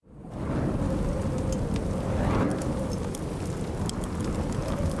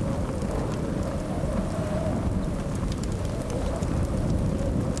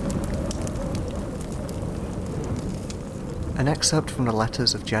excerpt from the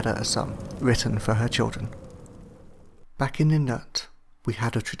letters of Jeddah Assam, written for her children. Back in Ninut, we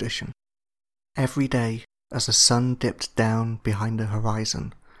had a tradition. Every day, as the sun dipped down behind the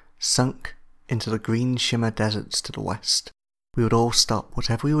horizon, sunk into the green shimmer deserts to the west, we would all stop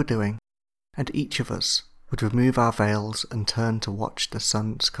whatever we were doing, and each of us would remove our veils and turn to watch the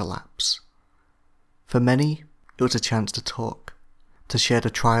sun's collapse. For many, it was a chance to talk, to share the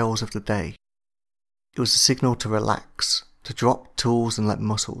trials of the day. It was a signal to relax, to drop tools and let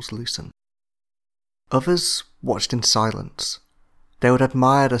muscles loosen. Others watched in silence. They would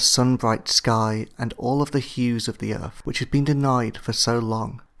admire the sun-bright sky and all of the hues of the earth which had been denied for so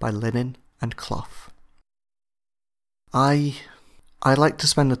long by linen and cloth. I like to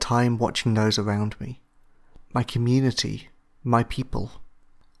spend the time watching those around me, my community, my people.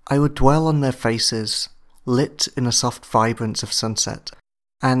 I would dwell on their faces, lit in a soft vibrance of sunset,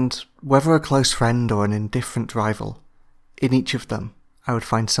 and whether a close friend or an indifferent rival, in each of them I would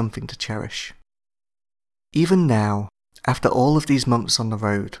find something to cherish. Even now, after all of these months on the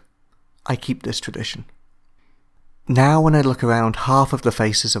road, I keep this tradition. Now when I look around, half of the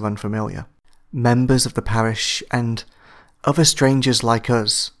faces are unfamiliar, members of the parish and other strangers like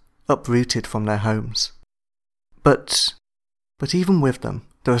us, uprooted from their homes. But even with them,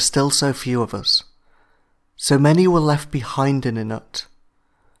 there are still so few of us. So many were left behind in Ninut,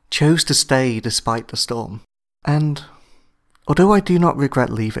 chose to stay despite the storm. And although I do not regret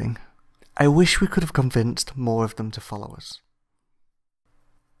leaving, I wish we could have convinced more of them to follow us.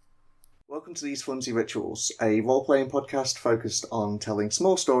 Welcome to These Flimsy Rituals, a role-playing podcast focused on telling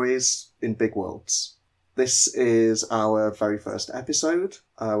small stories in big worlds. This is our very first episode.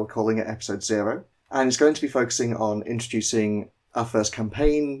 We're calling it episode 0, and it's going to be focusing on introducing our first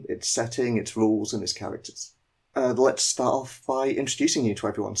campaign, its setting, its rules, and its characters. Let's start off by introducing you to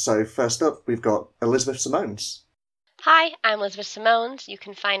everyone. So first up, we've got Elizabeth Simones. Hi, I'm Elizabeth Simones. You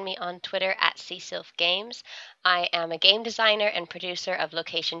can find me on Twitter at CSylphGames. I am a game designer and producer of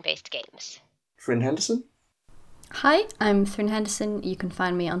location-based games. Thryn Henderson. Hi, I'm Thryn Henderson. You can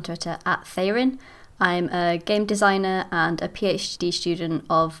find me on Twitter at Tharin. I'm a game designer and a PhD student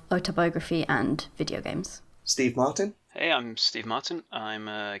of autobiography and video games. Steve Martin. Hey, I'm Steve Martin. I'm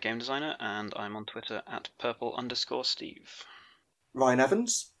a game designer and I'm on Twitter at purple_Steve. Ryan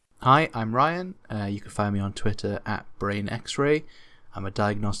Evans. Hi, I'm Ryan. You can find me on Twitter at BrainXray. I'm a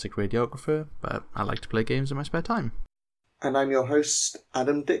diagnostic radiographer, but I like to play games in my spare time. And I'm your host,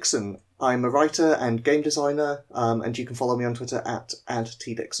 Adam Dixon. I'm a writer and game designer, and you can follow me on Twitter at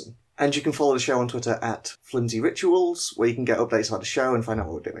 @TDixon. And you can follow the show on Twitter at Flimsy Rituals, where you can get updates about the show and find out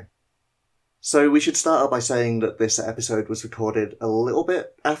what we're doing. So we should start out by saying that this episode was recorded a little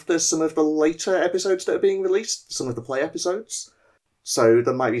bit after some of the later episodes that are being released, some of the play episodes. So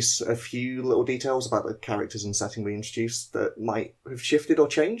there might be a few little details about the characters and setting we introduced that might have shifted or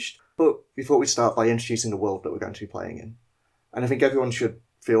changed. But before we start by introducing the world that we're going to be playing in. And I think everyone should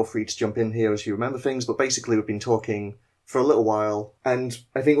feel free to jump in here as you remember things, but basically we've been talking for a little while, and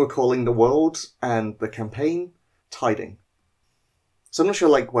I think we're calling the world and the campaign Tiding. So I'm not sure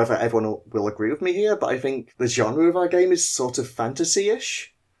whether everyone will agree with me here, but I think the genre of our game is sort of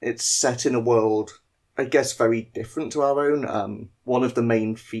fantasy-ish. It's set in a world, I guess, very different to our own. One of the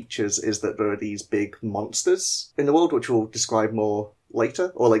main features is that there are these big monsters in the world, which we'll describe more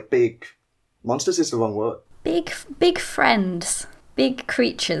later. Or big monsters is the wrong word. Big friends. Big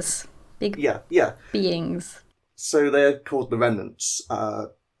creatures. Big beings. So they're called the Remnants.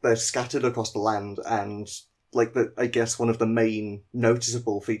 They're scattered across the land, and I guess one of the main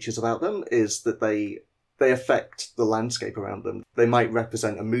noticeable features about them is that they affect the landscape around them. They might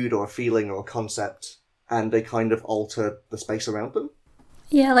represent a mood or a feeling or a concept, and they kind of alter the space around them.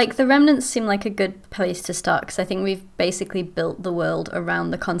 Yeah, the Remnants seem like a good place to start, because I think we've basically built the world around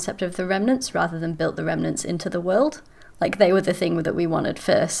the concept of the Remnants rather than built the Remnants into the world. They were the thing that we wanted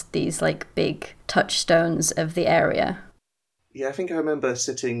first, these big touchstones of the area. Yeah, I think I remember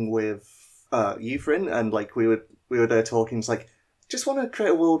sitting with you, Thryn, and we were there talking. It's just want to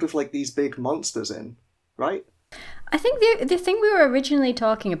create a world with these big monsters in, right? I think the thing we were originally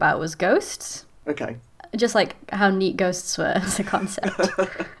talking about was ghosts. Okay. Just how neat ghosts were as a concept.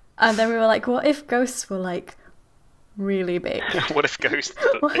 And then we were what if ghosts were really big? What if ghosts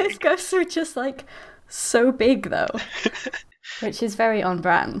were What if ghosts were just so big though? Which is very on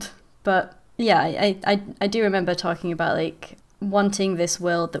brand. But yeah, I do remember talking about wanting this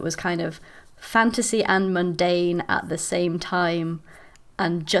world that was kind of fantasy and mundane at the same time,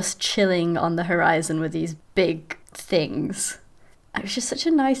 and just chilling on the horizon with these big things. It was just such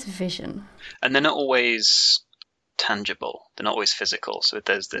a nice vision. And they're not always tangible. They're not always physical. So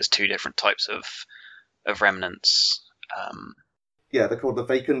there's two different types of remnants. Yeah, they're called the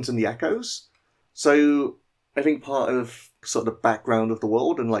Vacant and the Echoes. So I think part of sort of the background of the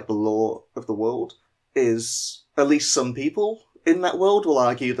world and like the lore of the world is at least some people in that world will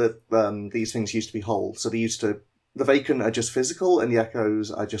argue that these things used to be whole. So the Vacant are just physical and the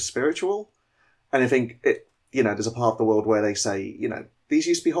Echoes are just spiritual. And I think there's a part of the world where they say, these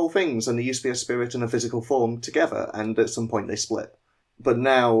used to be whole things and there used to be a spirit and a physical form together, and at some point they split. But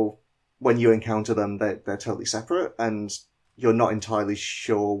now, when you encounter them, they're totally separate, and you're not entirely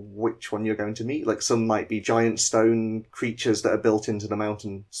sure which one you're going to meet. Like, some might be giant stone creatures that are built into the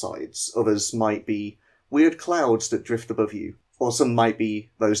mountainsides. Others might be weird clouds that drift above you. Or some might be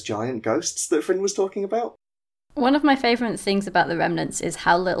those giant ghosts that Frin was talking about. One of my favourite things about the Remnants is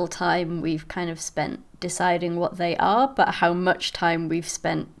how little time we've kind of spent deciding what they are, but how much time we've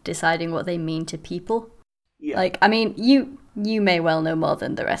spent deciding what they mean to people. Yeah. Like, I mean, you may well know more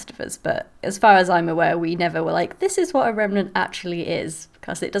than the rest of us, but as far as I'm aware, we never were like, this is what a Remnant actually is,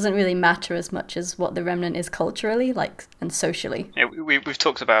 because it doesn't really matter as much as what the Remnant is culturally, like, and socially. Yeah, we've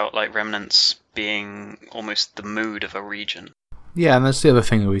talked about, like, Remnants being almost the mood of a region. Yeah, and that's the other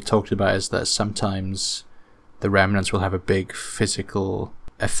thing that we talked about, is that sometimes the Remnants will have a big physical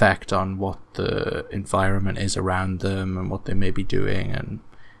effect on what the environment is around them and what they may be doing and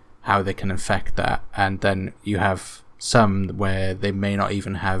how they can affect that. And then you have some where they may not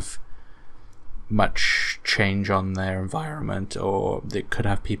even have much change on their environment, or they could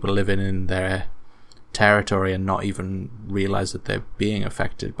have people living in their territory and not even realize that they're being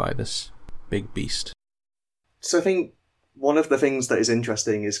affected by this big beast. So I think one of the things that is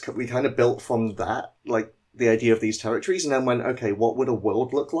interesting is we kind of built from that, like, the idea of these territories, and then went, okay, what would a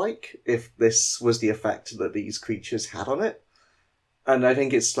world look like if this was the effect that these creatures had on it? And I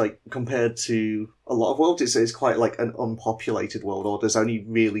think it's, like, compared to a lot of worlds, it's quite, like, an unpopulated world, or there's only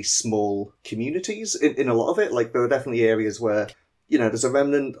really small communities in a lot of it. Like, there are definitely areas where, there's a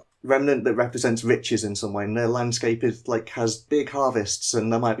remnant that represents riches in some way, and their landscape is, like, has big harvests,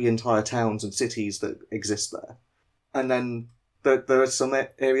 and there might be entire towns and cities that exist there. And then there are some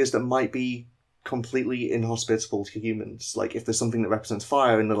areas that might be completely inhospitable to humans. Like, if there's something that represents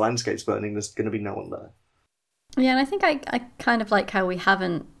fire and the landscape's burning, there's going to be no one there. Yeah, and I think I kind of like how we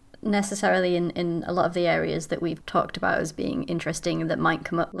haven't necessarily in a lot of the areas that we've talked about as being interesting that might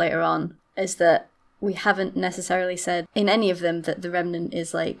come up later on, is that we haven't necessarily said in any of them that the Remnant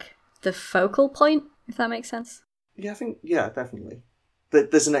is, like, the focal point, if that makes sense. Yeah, I think, yeah, definitely.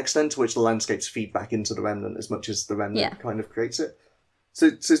 There's an extent to which the landscapes feed back into the Remnant as much as the Remnant kind of creates it. So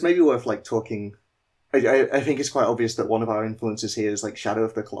it's maybe worth, like, talking. I think it's quite obvious that one of our influences here is, like, Shadow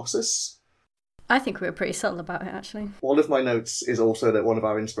of the Colossus. I think we were pretty subtle about it, actually. One of my notes is also that one of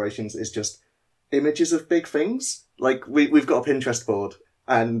our inspirations is just images of big things. Like, we've got a Pinterest board,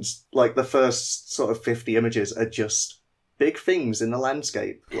 and, like, the first sort of 50 images are just big things in the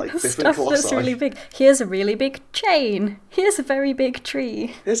landscape, like different colossi. Stuff that's really big. Here's a really big chain. Here's a very big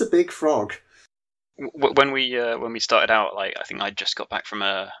tree. Here's a big frog. When we started out, like, I think I just got back from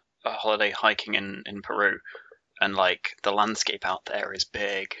a holiday hiking in Peru, and, like, the landscape out there is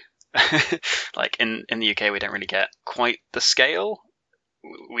big. Like, in the UK we don't really get quite the scale.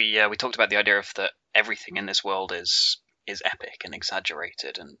 We talked about the idea of that everything in this world is epic and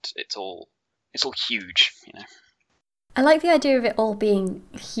exaggerated, and it's all huge, I like the idea of it all being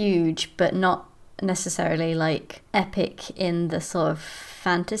huge, but not necessarily, like, epic in the sort of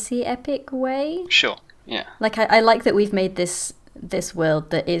fantasy epic way. Sure, yeah. Like, I like that we've made this world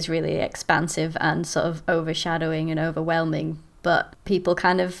that is really expansive and sort of overshadowing and overwhelming, but people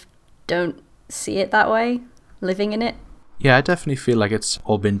kind of don't see it that way, living in it. Yeah, I definitely feel like it's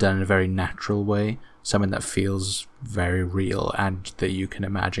all been done in a very natural way, something that feels very real and that you can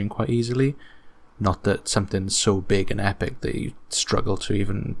imagine quite easily. Not that something so big and epic that you struggle to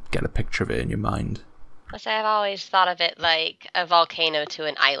even get a picture of it in your mind. So I've always thought of it like a volcano to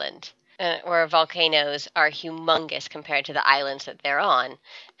an island, where volcanoes are humongous compared to the islands that they're on,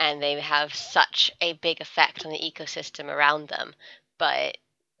 and they have such a big effect on the ecosystem around them, but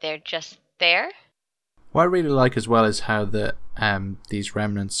they're just there. What I really like as well is how these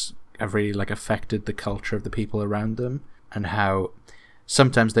remnants have really, like, affected the culture of the people around them, and how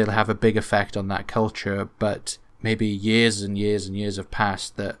sometimes they'll have a big effect on that culture, but maybe years and years and years have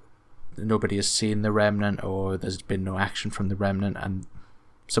passed that nobody has seen the remnant, or there's been no action from the remnant, and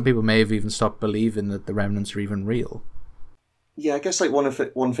some people may have even stopped believing that the remnants are even real. Yeah, I guess, like,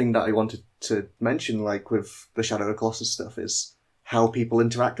 one thing that I wanted to mention, like, with the Shadow of the Colossus stuff is how people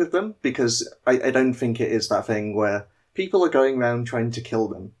interact with them, because I don't think it is that thing where people are going around trying to kill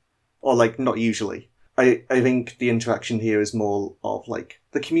them. Or, like, not usually. I think the interaction here is more of, like,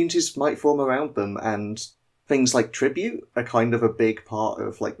 the communities might form around them, and things like tribute are kind of a big part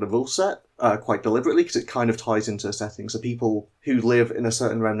of like the rule set, quite deliberately, because it kind of ties into a setting. So people who live in a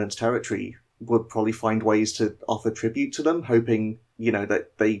certain remnant's territory would probably find ways to offer tribute to them, hoping, that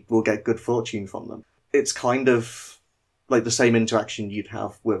they will get good fortune from them. It's kind of like the same interaction you'd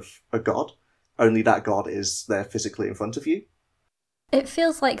have with a god, only that god is there physically in front of you. It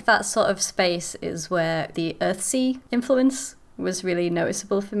feels like that sort of space is where the Earthsea influence was really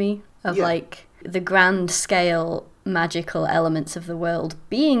noticeable for me, of like the grand scale magical elements of the world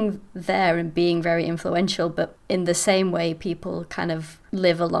being there and being very influential, but in the same way people kind of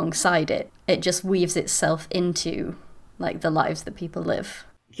live alongside it. It just weaves itself into like the lives that people live.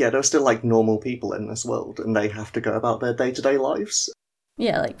 Yeah, they're still like normal people in this world, and they have to go about their day-to-day lives.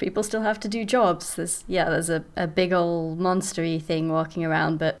 Yeah, like people still have to do jobs. There's a big old monster-y thing walking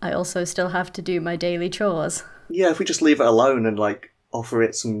around, but I also still have to do my daily chores. Yeah, if we just leave it alone and like offer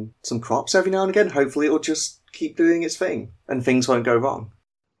it some crops every now and again, hopefully it'll just keep doing its thing and things won't go wrong.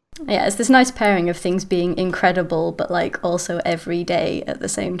 Yeah, it's this nice pairing of things being incredible but like also everyday at the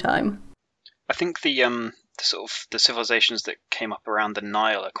same time. I think the sort of the civilizations that came up around the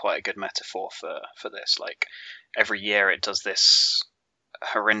Nile are quite a good metaphor for this. Like every year it does this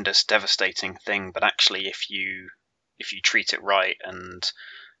horrendous, devastating thing, but actually if you treat it right and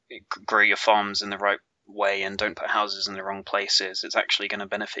grow your farms in the right way and don't put houses in the wrong places, it's actually going to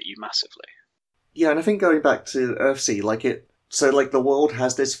benefit you massively. Yeah, and I think going back to Earthsea, the world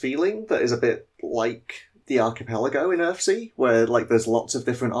has this feeling that is a bit like the archipelago in Earthsea, where like there's lots of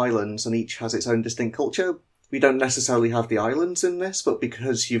different islands and each has its own distinct culture. We don't necessarily have the islands in this, but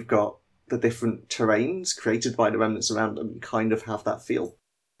because you've got the different terrains created by the remnants around them, you kind of have that feel.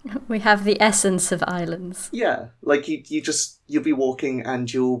 We have the essence of islands. Yeah, like you'll be walking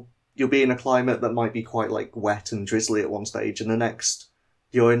and you'll be in a climate that might be quite like wet and drizzly at one stage, and the next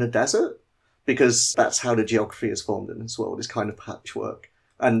you're in a desert, because that's how the geography is formed in this world, is kind of patchwork.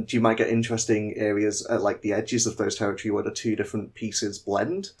 And you might get interesting areas at like the edges of those territory where the two different pieces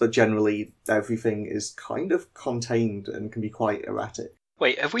blend, but generally everything is kind of contained and can be quite erratic.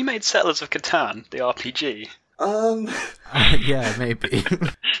 Wait, have we made Settlers of Catan, the RPG? Yeah, maybe.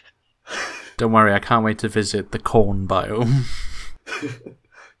 Don't worry, I can't wait to visit the corn biome.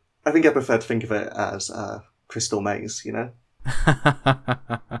 I think I prefer to think of it as Crystal Maze, Yeah,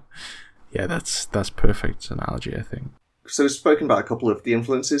 that's perfect analogy, I think. So we've spoken about a couple of the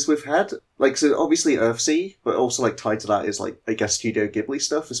influences we've had. Like, so obviously Earthsea, but also like tied to that is like, I guess, Studio Ghibli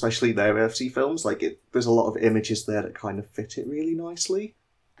stuff, especially their Earthsea films. Like, there's a lot of images there that kind of fit it really nicely.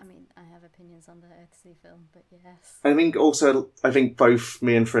 I mean, I have opinions on the Earthsea film, but yes. I think both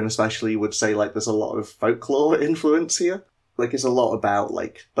me and Frin especially would say like there's a lot of folklore influence here. Like, it's a lot about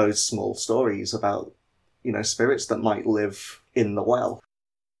like those small stories about, spirits that might live in the well.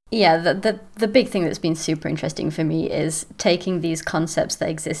 Yeah, the big thing that's been super interesting for me is taking these concepts that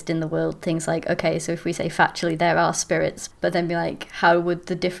exist in the world, things like, okay, so if we say factually there are spirits, but then be like, how would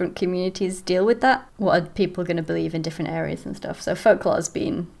the different communities deal with that? What are people going to believe in different areas and stuff? So folklore has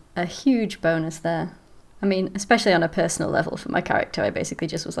been a huge bonus there. I mean, especially on a personal level for my character, I basically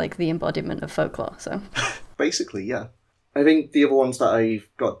just was like the embodiment of folklore, so. Basically, yeah. I think the other ones that I've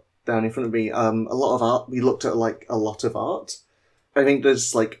got down in front of me, a lot of art, we looked at like a lot of art. I think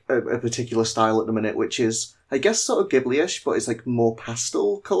there's like a particular style at the minute, which is, I guess, sort of Ghibli-ish, but it's like more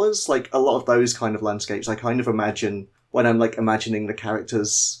pastel colours. Like a lot of those kind of landscapes, I kind of imagine when I'm like imagining the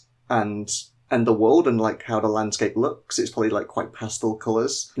characters and the world and like how the landscape looks. It's probably like quite pastel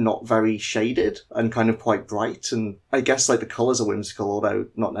colours, not very shaded and kind of quite bright. And I guess like the colours are whimsical, although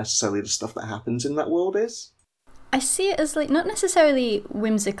not necessarily the stuff that happens in that world is. I see it as like not necessarily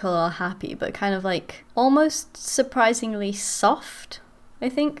whimsical or happy, but kind of like almost surprisingly soft, I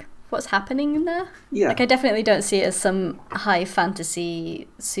think, what's happening in there. Yeah. Like I definitely don't see it as some high fantasy,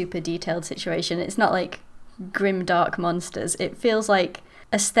 super detailed situation. It's not like grim dark monsters. It feels like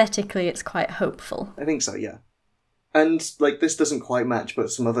aesthetically it's quite hopeful. I think so, yeah. And like this doesn't quite match,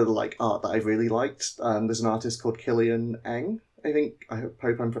 but some other like art that I really liked. There's an artist called Killian Eng. I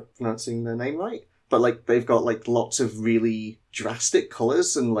hope I'm pronouncing their name right. But like they've got like lots of really drastic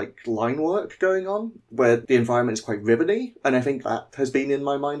colours and like line work going on where the environment is quite ribbony, and I think that has been in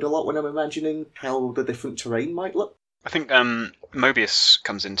my mind a lot when I'm imagining how the different terrain might look. I think Mobius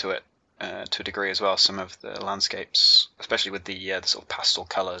comes into it to a degree as well. Some of the landscapes, especially with the sort of pastel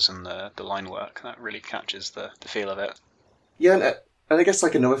colours and the line work, that really catches the feel of it. Yeah, and I guess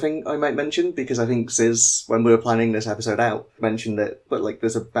like another thing I might mention, because I think Ziz, when we were planning this episode out, mentioned it, but like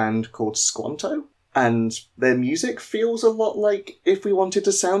there's a band called Squanto. And their music feels a lot like if we wanted to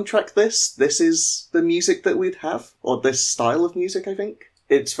soundtrack this is the music that we'd have, or this style of music, I think.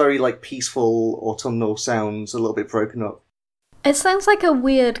 It's very, like, peaceful, autumnal sounds, a little bit broken up. It sounds like a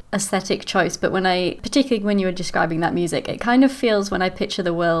weird aesthetic choice, but particularly when you were describing that music, it kind of feels, when I picture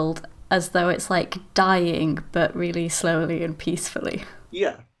the world, as though it's like dying, but really slowly and peacefully.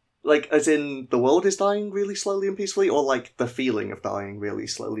 Yeah. Like, as in, the world is dying really slowly and peacefully, or like the feeling of dying really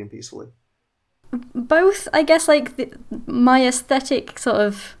slowly and peacefully? Both, I guess, like, my aesthetic sort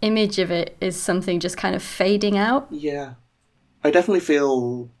of image of it is something just kind of fading out. Yeah. I definitely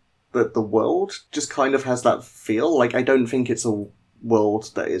feel that the world just kind of has that feel. Like, I don't think it's a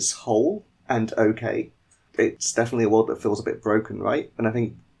world that is whole and okay. It's definitely a world that feels a bit broken, right? And I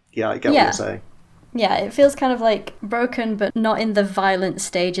think, yeah, I get what you're saying. Yeah, it feels kind of like broken, but not in the violent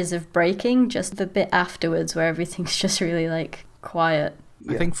stages of breaking, just the bit afterwards where everything's just really, like, quiet.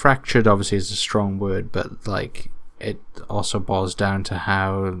 I think fractured obviously is a strong word, but, like, it also boils down to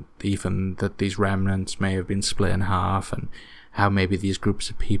how even that these remnants may have been split in half, and how maybe these groups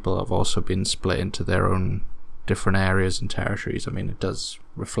of people have also been split into their own different areas and territories. I mean, it does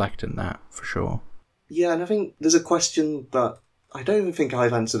reflect in that, for sure. Yeah, and I think there's a question that I don't even think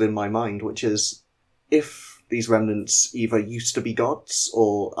I've answered in my mind, which is, if these remnants either used to be gods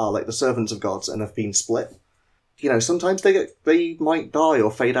or are like the servants of gods and have been split, you know, sometimes they might die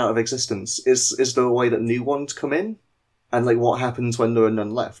or fade out of existence. Is there a way that new ones come in? And, like, what happens when there are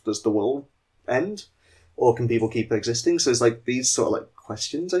none left? Does the world end? Or can people keep existing? So it's, like, these sort of, like,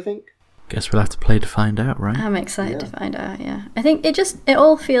 questions, I think. Guess we'll have to play to find out, right? I'm excited to find out, yeah. I think it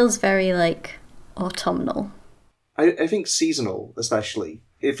all feels very, like, autumnal. I think seasonal, especially.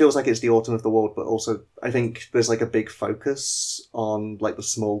 It feels like it's the autumn of the world, but also I think there's, like, a big focus on, like, the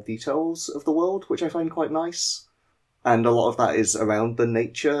small details of the world, which I find quite nice. And a lot of that is around the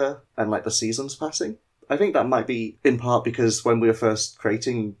nature and, like, the seasons passing. I think that might be in part because when we were first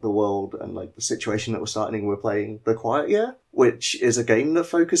creating the world and, like, the situation that we're starting, we're playing The Quiet Year, which is a game that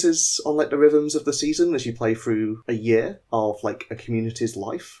focuses on, like, the rhythms of the season as you play through a year of, like, a community's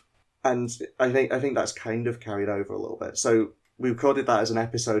life. And I think that's kind of carried over a little bit. So we recorded that as an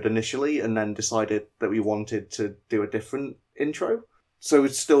episode initially and then decided that we wanted to do a different intro. So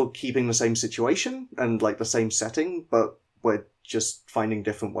it's still keeping the same situation and, like, the same setting, but we're just finding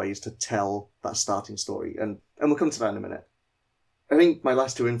different ways to tell that starting story. And we'll come to that in a minute. I think my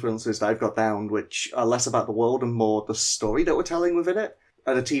last two influences that I've got down, which are less about the world and more the story that we're telling within it,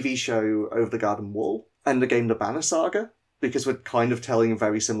 are the TV show Over the Garden Wall and the game The Banner Saga, because we're kind of telling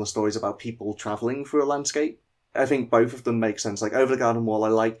very similar stories about people travelling through a landscape. I think both of them make sense. Like, Over the Garden Wall, I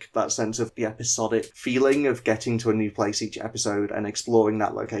like that sense of the episodic feeling of getting to a new place each episode and exploring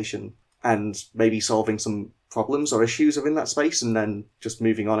that location and maybe solving some problems or issues within that space and then just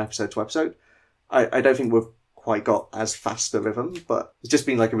moving on episode to episode. I don't think we've quite got as fast a rhythm, but it's just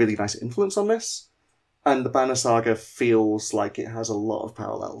been, like, a really nice influence on this. And the Banner Saga feels like it has a lot of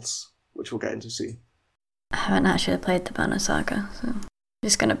parallels, which we'll get into soon. I haven't actually played the Banner Saga, so I'm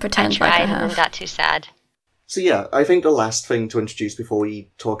just going to pretend I like I tried have. and got too sad. So yeah, I think the last thing to introduce before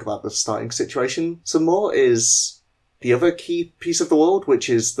we talk about the starting situation some more is the other key piece of the world, which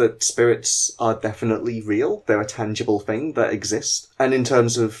is that spirits are definitely real. They're a tangible thing that exists. And in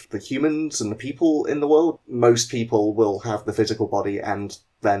terms of the humans and the people in the world, most people will have the physical body and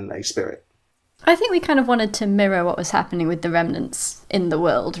then a spirit. I think we kind of wanted to mirror what was happening with the remnants in the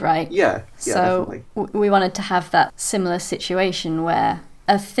world, right? Yeah, so definitely. We wanted to have that similar situation where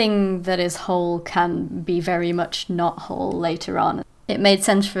a thing that is whole can be very much not whole later on. It made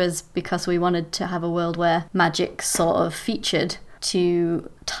sense for us because we wanted to have a world where magic sort of featured, to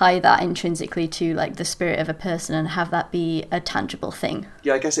tie that intrinsically to, like, the spirit of a person and have that be a tangible thing.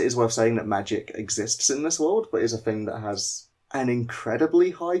 Yeah, I guess it is worth saying that magic exists in this world, but is a thing that has an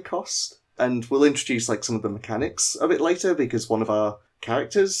incredibly high cost. And we'll introduce, like, some of the mechanics of it later, because one of our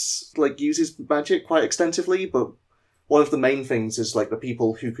characters, like, uses magic quite extensively, but one of the main things is, like, the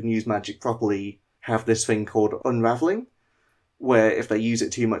people who can use magic properly have this thing called unraveling, where if they use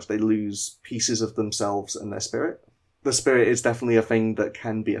it too much, they lose pieces of themselves and their spirit. The spirit is definitely a thing that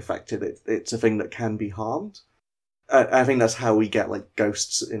can be affected. It's a thing that can be harmed. I think that's how we get, like,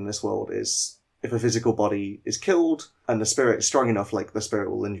 ghosts in this world, is if a physical body is killed and the spirit is strong enough, like, the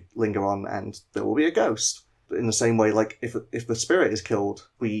spirit will linger on and there will be a ghost. In the same way, like, if the spirit is killed,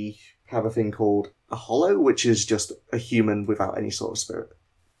 we have a thing called a hollow, which is just a human without any sort of spirit.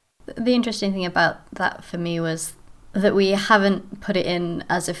 The interesting thing about that for me was that we haven't put it in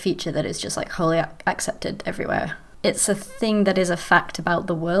as a feature that is just, like, wholly accepted everywhere. It's a thing that is a fact about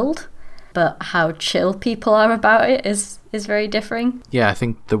the world, but how chill people are about it is very differing. Yeah, I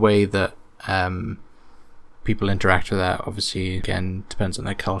think the way that people interact with that obviously, again, depends on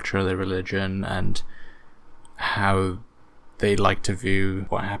their culture, their religion, and how they like to view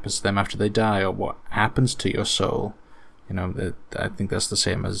what happens to them after they die, or what happens to your soul. I think that's the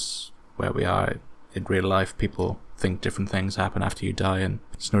same as where we are in real life. People think different things happen after you die, and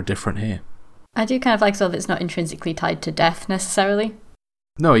it's no different here. I do kind of like sort of it's not intrinsically tied to death necessarily.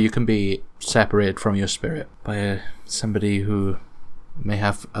 No, you can be separated from your spirit by somebody who may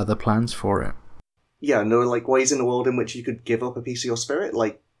have other plans for it. Yeah, and there are like ways in the world in which you could give up a piece of your spirit.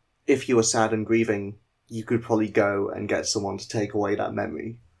 Like, if you were sad and grieving, you could probably go and get someone to take away that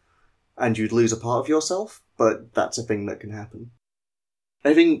memory, and you'd lose a part of yourself, but that's a thing that can happen.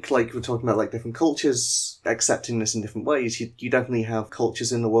 I think, like, we're talking about, like, different cultures accepting this in different ways. You definitely have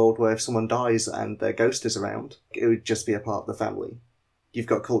cultures in the world where if someone dies and their ghost is around, it would just be a part of the family. You've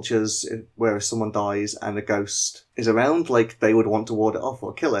got cultures where if someone dies and a ghost is around, like, they would want to ward it off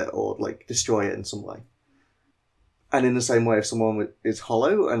or kill it or, like, destroy it in some way. And in the same way, if someone is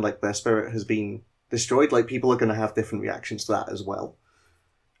hollow and, like, their spirit has been destroyed, like, people are going to have different reactions to that as well.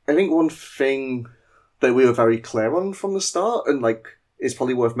 I think one thing that we were very clear on from the start, and, like, is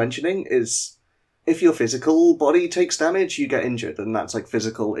probably worth mentioning, is if your physical body takes damage, you get injured, and that's, like,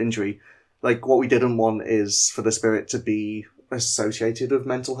 physical injury. Like, what we didn't want is for the spirit to be associated with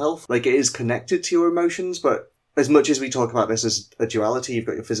mental health. Like, it is connected to your emotions, but as much as we talk about this as a duality, you've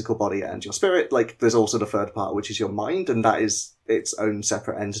got your physical body and your spirit, like, there's also the third part, which is your mind, and that is its own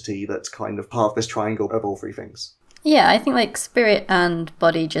separate entity that's kind of part of this triangle of all three things. Yeah, I think, like, spirit and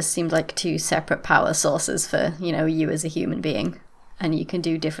body just seemed like two separate power sources for, you as a human being. And you can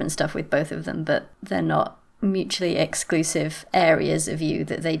do different stuff with both of them, but they're not mutually exclusive areas of you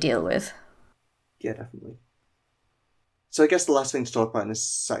that they deal with. Yeah, definitely. So I guess the last thing to talk about in this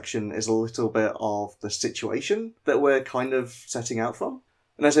section is a little bit of the situation that we're kind of setting out from.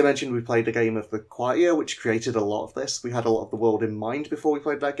 And as I mentioned, we played a game of The Quiet Year, which created a lot of this. We had a lot of the world in mind before we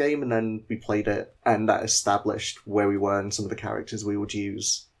played that game, and then we played it, and that established where we were and some of the characters we would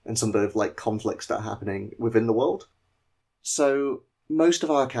use, and some of the, like, conflicts that are happening within the world. So most of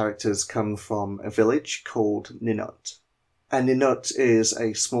our characters come from a village called Ninut. And Ninut is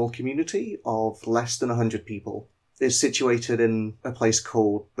a small community of less than 100 people. It's situated in a place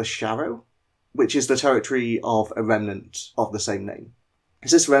called the Sharrow, which is the territory of a remnant of the same name.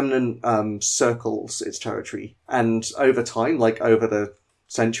 This remnant circles its territory, and over time, like over the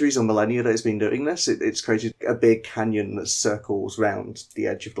centuries or millennia that it's been doing this, it's created a big canyon that circles round the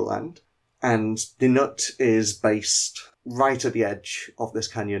edge of the land. And Ninut is based right at the edge of this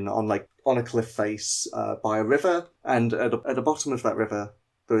canyon on a cliff face by a river, and at the bottom of that river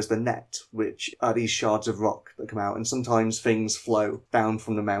there is the net, which are these shards of rock that come out, and sometimes things flow down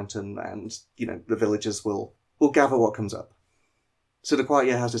from the mountain, and the villagers will gather what comes up. So the Quiet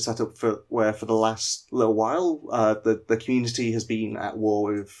Year has it set up where for the last little while the community has been at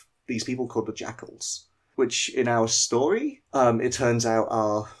war with these people called the Jackals, which in our story it turns out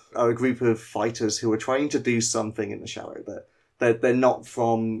are a group of fighters who are trying to do something in the Sharrow. They're not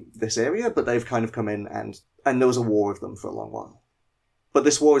from this area, but they've kind of come in, and there was a war with them for a long while. But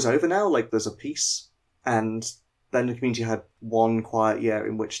this war is over now, like there's a peace, and then the community had one quiet year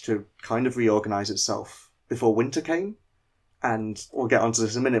in which to kind of reorganize itself before winter came, and we'll get onto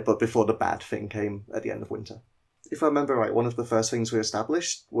this in a minute, but before the bad thing came at the end of winter. If I remember right, one of the first things we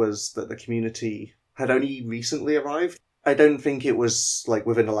established was that the community had only recently arrived. I don't think it was like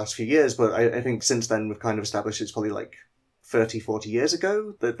within the last few years, but I think since then we've kind of established it's probably like 30, 40 years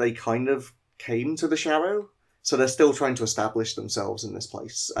ago that they kind of came to the Sharrow. So they're still trying to establish themselves in this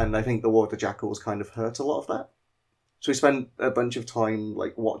place. And I think the War of the Jackals kind of hurt a lot of that. So we spent a bunch of time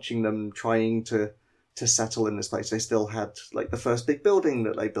like watching them trying to settle in this place. They still had like the first big building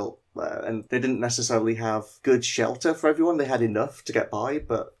that they built there, and they didn't necessarily have good shelter for everyone. They had enough to get by,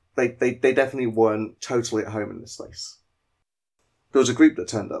 but they definitely weren't totally at home in this place. There was a group that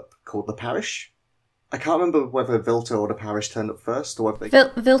turned up called the Parish. I can't remember whether Vilta or the Parish turned up first, or whether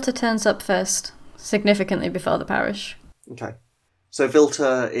they... Vilta turns up first, significantly before the Parish. Okay. So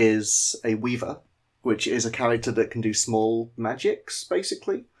Vilta is a weaver, which is a character that can do small magics,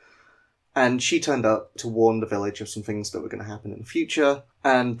 basically. And she turned up to warn the village of some things that were going to happen in the future,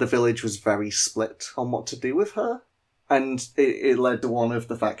 and the village was very split on what to do with her. And it led to one of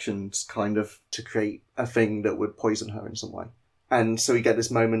the factions kind of to create a thing that would poison her in some way. And so we get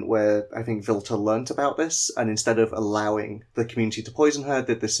this moment where I think Vilta learnt about this, and instead of allowing the community to poison her,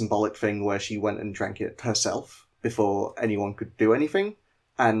 did this symbolic thing where she went and drank it herself before anyone could do anything.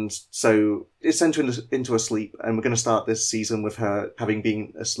 And so it sent her into a sleep, and we're going to start this season with her having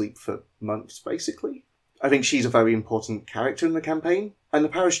been asleep for months, basically. I think she's a very important character in the campaign. And the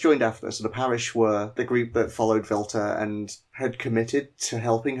Parish joined after, so the Parish were the group that followed Vilta and had committed to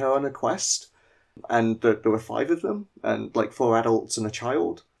helping her on a quest. and there were 5 of them, and like 4 adults and a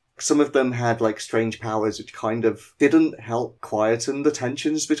child. Some of them had like strange powers which kind of didn't help quieten the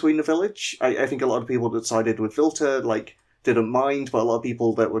tensions between the village. I think a lot of people that sided with Vilta like didn't mind, but a lot of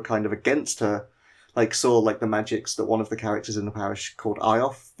people that were kind of against her like saw like the magics that one of the characters in the parish called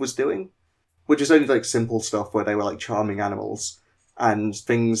Ioth was doing, which is only like simple stuff where they were like charming animals, and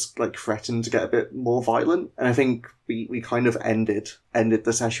things like threatened to get a bit more violent. And I think we kind of ended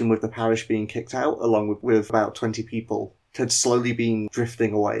the session with the parish being kicked out, along with about 20 people had slowly been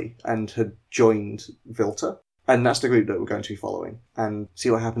drifting away and had joined Vilta. And that's the group that we're going to be following, and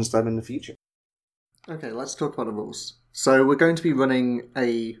see what happens to them in the future. Okay, let's talk about the rules. So we're going to be running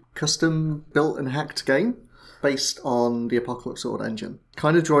a custom built and hacked game based on the Apocalypse Sword engine.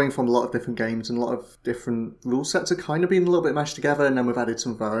 Kind of drawing from a lot of different games, and a lot of different rule sets are kind of been a little bit mashed together, and then we've added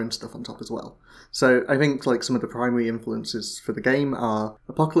some of our own stuff on top as well. So I think like some of the primary influences for the game are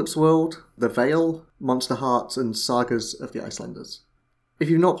Apocalypse World, The Veil, Monster Hearts, and Sagas of the Icelanders. If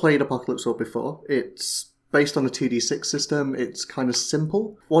you've not played Apocalypse World before, it's based on a 2d6 system. It's kind of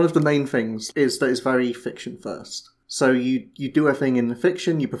simple. One of the main things is that it's very fiction first. So you do a thing in the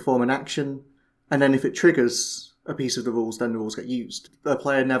fiction, you perform an action, and then if it triggers a piece of the rules, then the rules get used. The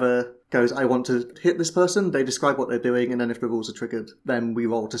player never goes, I want to hit this person. They describe what they're doing, and then if the rules are triggered, then we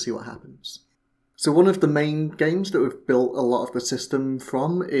roll to see what happens. So one of the main games that we've built a lot of the system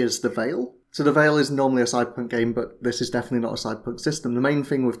from is The Veil. So The Veil is normally a Cyberpunk game, but this is definitely not a Cyberpunk system. The main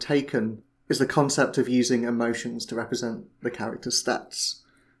thing we've taken is the concept of using emotions to represent the character's stats.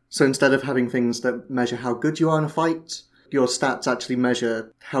 So instead of having things that measure how good you are in a fight, your stats actually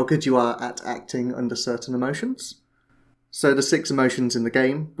measure how good you are at acting under certain emotions. So the 6 emotions in the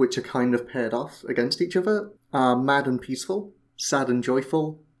game, which are kind of paired off against each other, are mad and peaceful, sad and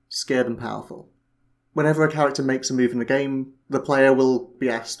joyful, scared and powerful. Whenever a character makes a move in the game, the player will be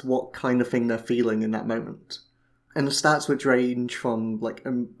asked what kind of thing they're feeling in that moment. And the stats, which range from like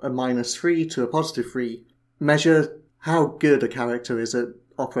a -3 to a +3, measure how good a character is at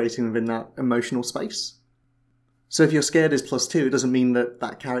operating within that emotional space. So if your scared is +2, it doesn't mean that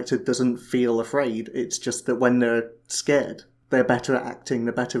that character doesn't feel afraid. It's just that when they're scared, they're better at acting,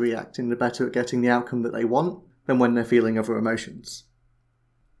 they're better reacting, they're better at getting the outcome that they want than when they're feeling other emotions.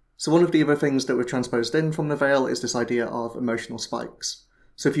 So one of the other things that we've transposed in from The Veil is this idea of emotional spikes.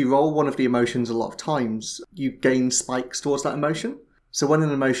 So if you roll one of the emotions a lot of times, you gain spikes towards that emotion. So when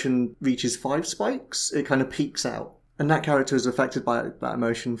an emotion reaches 5 spikes, it kind of peaks out. And that character is affected by that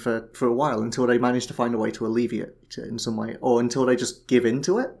emotion for a while, until they manage to find a way to alleviate it in some way, or until they just give in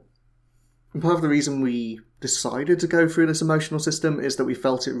to it. And part of the reason we decided to go through this emotional system is that we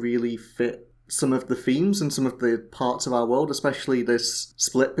felt it really fit some of the themes and some of the parts of our world, especially this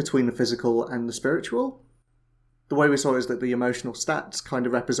split between the physical and the spiritual. The way we saw it is that the emotional stats kind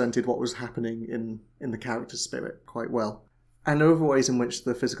of represented what was happening in the character's spirit quite well. And there are other ways in which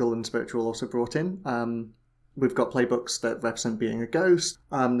the physical and spiritual also brought in. We've got playbooks that represent being a ghost.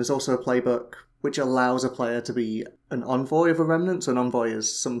 There's also a playbook which allows a player to be an envoy of a remnant. So an envoy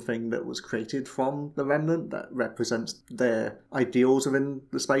is something that was created from the remnant that represents their ideals within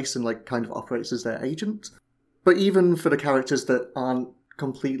the space and like kind of operates as their agent. But even for the characters that aren't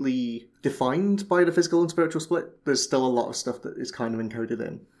completely defined by the physical and spiritual split, there's still a lot of stuff that is kind of encoded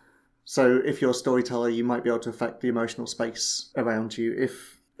in. So if you're a storyteller, you might be able to affect the emotional space around you.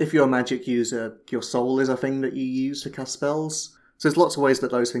 If you're a magic user, your soul is a thing that you use to cast spells. So there's lots of ways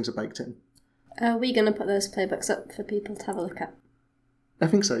that those things are baked in. Are we going to put those playbooks up for people to have a look at? I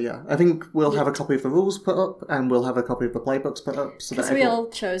think so, yeah. I think we'll have a copy of the rules put up, and we'll have a copy of the playbooks put up. Because we all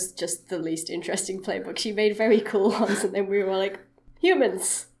chose just the least interesting playbooks. You made very cool ones, and then we were like,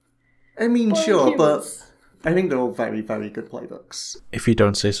 humans! I mean, Boring sure, humans. but I think they're all very, very good playbooks. If you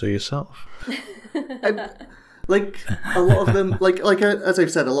don't say so yourself. Like, a lot of them, like as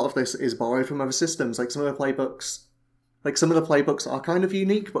I've said, a lot of this is borrowed from other systems. Like, some of the playbooks are kind of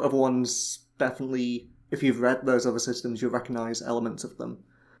unique, but other ones definitely, if you've read those other systems, you'll recognise elements of them.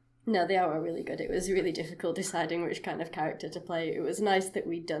 No, they are really good. It was really difficult deciding which kind of character to play. It was nice that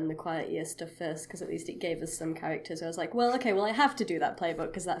we'd done the Quiet Year stuff first, because at least it gave us some characters. I was like, well, I have to do that playbook,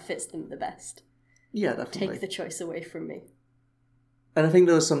 because that fits them the best. Yeah, definitely. Take the choice away from me. And I think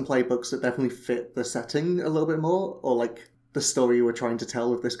there are some playbooks that definitely fit the setting a little bit more, or like the story you were trying to tell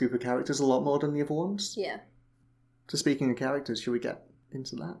with this group of characters a lot more than the other ones. Yeah. So speaking of characters, should we get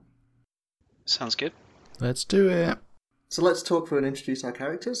into that? Sounds good. Let's do it. So let's talk through and introduce our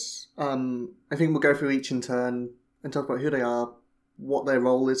characters. I think we'll go through each in turn and talk about who they are, what their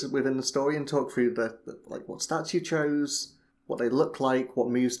role is within the story, and talk through the like what stats you chose, what they look like, what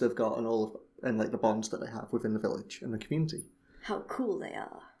moves they've got, and all of and like the bonds that they have within the village and the community. How cool they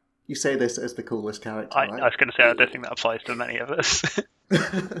are. You say this as the coolest character, I right? was going to say, I don't think that applies to many of us.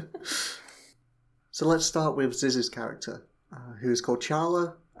 So let's start with Ziz's character, who is called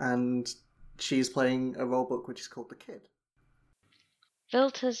Charla, and she's playing a rulebook which is called The Kid.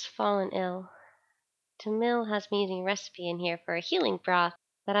 Vilta's fallen ill. Tamil has me using a recipe in here for a healing broth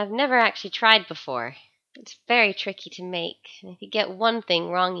that I've never actually tried before. It's very tricky to make, and if you get one thing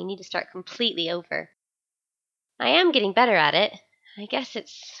wrong, you need to start completely over. I am getting better at it. I guess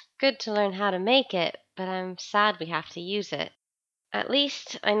it's good to learn how to make it, but I'm sad we have to use it. At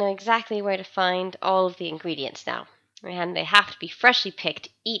least I know exactly where to find all of the ingredients now, and they have to be freshly picked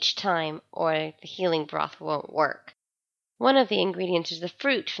each time or the healing broth won't work. One of the ingredients is the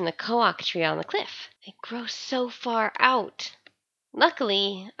fruit from the koak tree on the cliff. They grow so far out.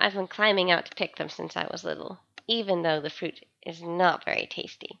 Luckily, I've been climbing out to pick them since I was little, even though the fruit is not very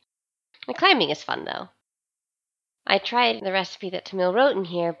tasty. The climbing is fun, though. I tried the recipe that Tamil wrote in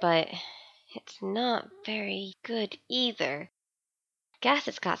here, but it's not very good either. Guess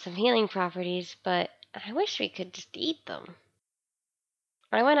it's got some healing properties, but I wish we could just eat them.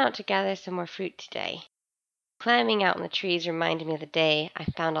 I went out to gather some more fruit today. Climbing out in the trees reminded me of the day I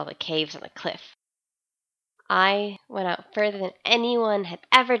found all the caves on the cliff. I went out further than anyone had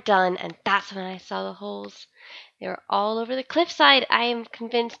ever done, and that's when I saw the holes. They were all over the cliffside. I am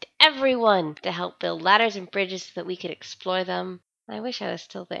convinced everyone to help build ladders and bridges so that we could explore them. I wish I was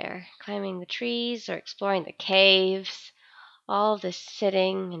still there, climbing the trees or exploring the caves. All this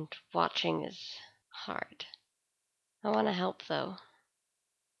sitting and watching is hard. I want to help, though.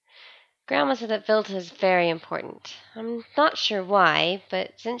 Grandma said that Vilta is very important. I'm not sure why,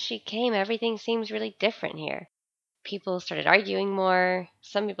 but since she came, everything seems really different here. People started arguing more.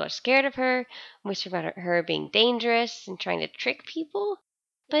 Some people are scared of her, whispering about her being dangerous and trying to trick people.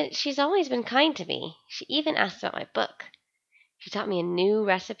 But she's always been kind to me. She even asked about my book. She taught me a new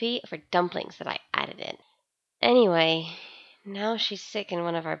recipe for dumplings that I added in. Anyway, now she's sick in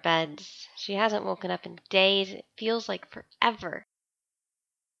one of our beds. She hasn't woken up in days. It feels like forever.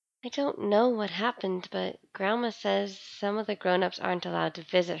 I don't know what happened, but Grandma says some of the grown-ups aren't allowed to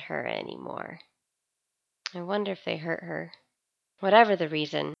visit her anymore. I wonder if they hurt her. Whatever the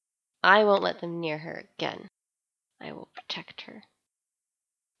reason, I won't let them near her again. I will protect her.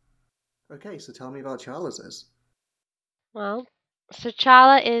 Okay, so tell me about Charla's Ziz. Well, so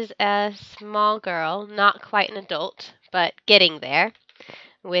Chala is a small girl, not quite an adult, but getting there,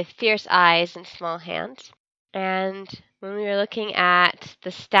 with fierce eyes and small hands. And when we were looking at the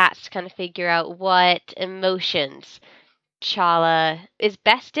stats to kind of figure out what emotions Chala is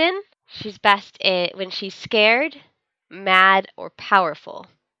best in, she's best when she's scared, mad, or powerful.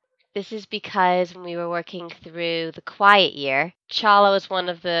 This is because when we were working through the Quiet Year, Chala was one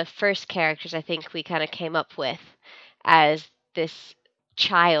of the first characters I think we kind of came up with as this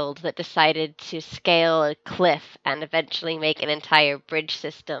child that decided to scale a cliff and eventually make an entire bridge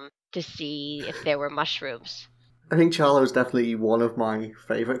system to see if there were mushrooms. I think Charla was definitely one of my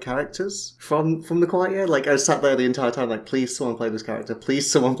favourite characters from the Quiet Year. Like, I sat there the entire time like, please someone play this character, please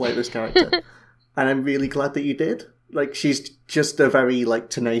someone play this character. And I'm really glad that you did. Like, she's just a very, like,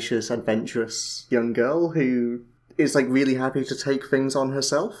 tenacious, adventurous young girl who is, like, really happy to take things on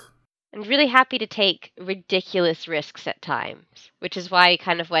herself. And really happy to take ridiculous risks at times, which is why I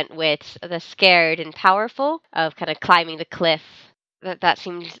kind of went with the scared and powerful of kind of climbing the cliff. That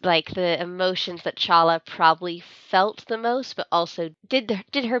seemed like the emotions that Chala probably felt the most, but also did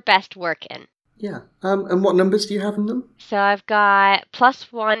her best work in. Yeah. And what numbers do you have in them? So I've got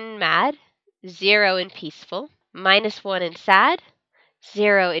 +1 mad, 0 in peaceful, -1 in sad,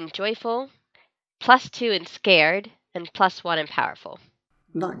 0 in joyful, +2 in scared, and +1 in powerful.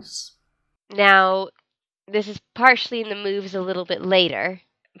 Nice. Now, this is partially in the moves a little bit later,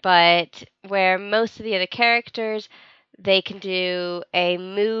 but where most of the other characters, they can do a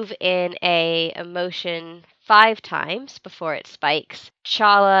move in a emotion 5 times before it spikes.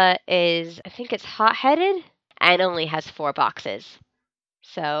 Chala is, I think it's hot-headed, and only has 4 boxes.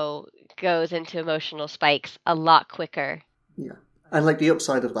 So goes into emotional spikes a lot quicker. Yeah. And, like, the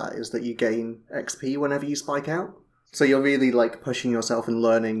upside of that is that you gain XP whenever you spike out. So you're really, like, pushing yourself and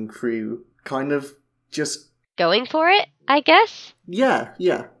learning through kind of just... going for it, I guess? Yeah.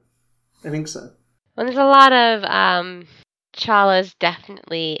 I think so. Well, there's a lot of Chala's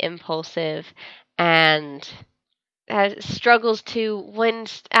definitely impulsive and struggles to,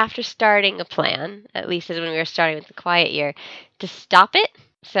 after starting a plan, at least as when we were starting with the Quiet Year, to stop it.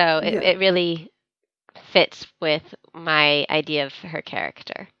 So it really fits with my idea of her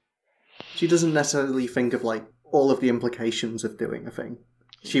character. She doesn't necessarily think of, like, all of the implications of doing a thing.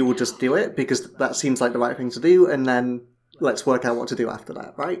 She will just do it because that seems like the right thing to do, and then, let's work out what to do after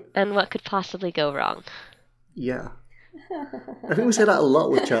that, right? And what could possibly go wrong? Yeah. I think we say that a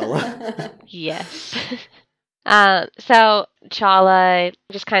lot with Chala. Yes. So Chala,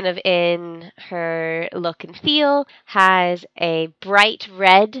 just kind of in her look and feel, has a bright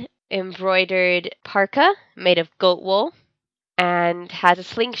red embroidered parka made of goat wool and has a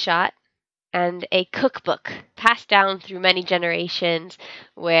slingshot and a cookbook passed down through many generations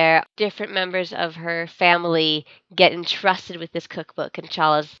where different members of her family get entrusted with this cookbook, and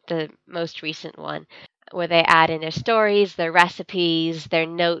Chala's the most recent one, where they add in their stories, their recipes, their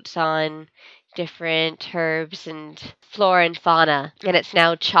notes on different herbs and flora and fauna, and it's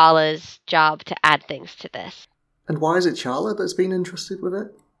now Chala's job to add things to this. And why is it Chala that's been entrusted with it?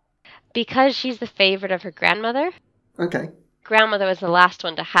 Because she's the favorite of her grandmother. Okay. Grandmother was the last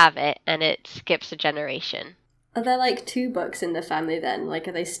one to have it, and it skips a generation. Are there like 2 books in the family then? Like,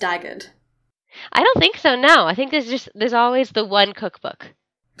 are they staggered? I don't think so, no. I think there's always the one cookbook.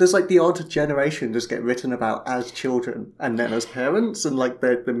 Does like the odd generation just get written about as children and then as parents, and like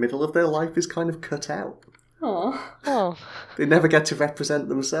the middle of their life is kind of cut out? Oh. They never get to represent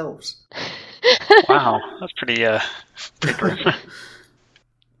themselves. Wow, that's pretty grim.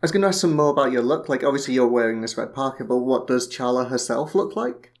 I was going to ask some more about your look. Like, obviously you're wearing this red parka, but what does Chala herself look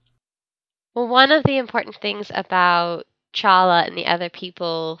like? Well, one of the important things about Chala and the other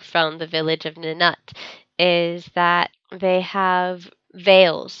people from the village of Ninut is that they have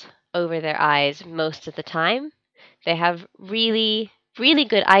veils over their eyes most of the time. They have really, really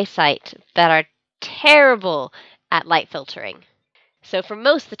good eyesight that are terrible at light filtering. So for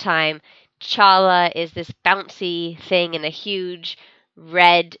most of the time, Chala is this bouncy thing in a huge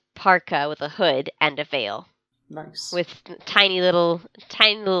red parka with a hood and a veil. Nice. With tiny little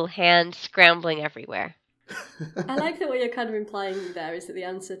hands scrambling everywhere. I like that what you're kind of implying there is that the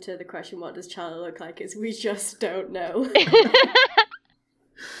answer to the question, what does Chala look like, is we just don't know.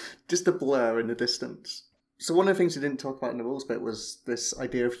 Just a blur in the distance. So one of the things we didn't talk about in the rules bit was this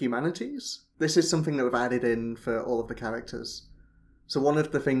idea of humanities. This is something that we've added in for all of the characters. So one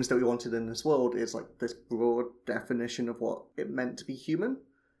of the things that we wanted in this world is like this broad definition of what it meant to be human.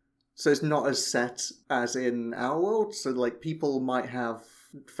 So it's not as set as in our world. So like people might have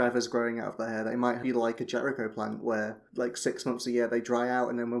feathers growing out of their hair. They might be like a Jericho plant where like 6 months a year they dry out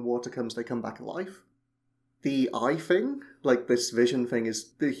and then when water comes they come back alive. The eye thing, like this vision thing,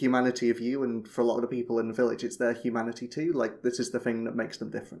 is the humanity of you, and for a lot of the people in the village it's their humanity too. Like this is the thing that makes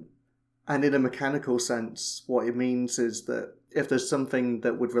them different. And in a mechanical sense, what it means is that if there's something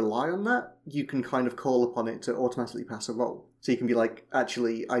that would rely on that, you can kind of call upon it to automatically pass a roll. So you can be like,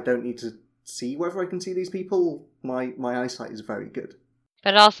 actually, I don't need to see whether I can see these people. My eyesight is very good.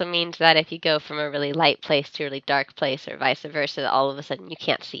 But it also means that if you go from a really light place to a really dark place or vice versa, all of a sudden you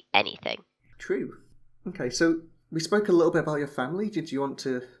can't see anything. True. Okay, so we spoke a little bit about your family. Did you want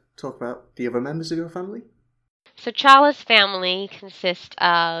to talk about the other members of your family? So Chala's family consists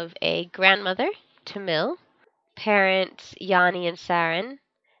of a grandmother, Tamil, parents, Yanni and Saran,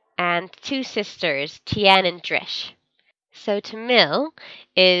 and 2 sisters, Tien and Drish. So Tamil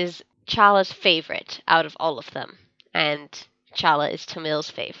is Chala's favorite out of all of them, and Chala is Tamil's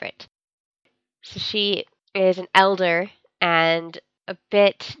favorite. So she is an elder and a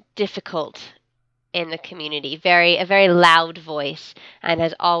bit difficult in the community, a very loud voice, and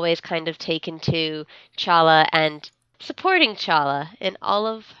has always kind of taken to Chala and supporting Chala in all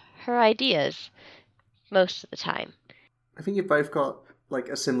of her ideas most of the time. I think you've both got like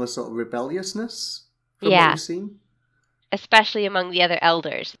a similar sort of rebelliousness from what Yeah, you've seen. especially among the other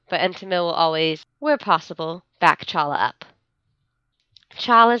elders, but Tamil will always, where possible, back Chala up.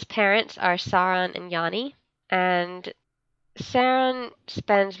 Chala's parents are Saran and Yanni, and Saran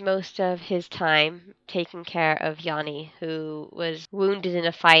spends most of his time taking care of Yanni, who was wounded in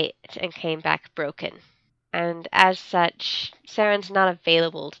a fight and came back broken. And as such, Saran's not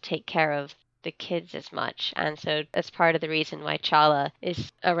available to take care of the kids as much, and so that's part of the reason why Chala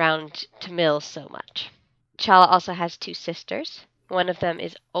is around Tamil so much. Chala also has 2 sisters. One of them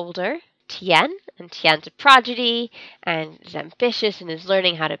is older, Tien, and Tien's a prodigy and is ambitious and is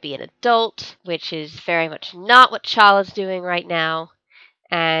learning how to be an adult, which is very much not what Chala's doing right now.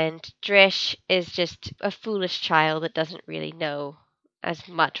 And Drish is just a foolish child that doesn't really know as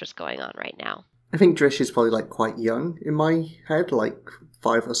much what's going on right now. I think Drish is probably like quite young in my head, like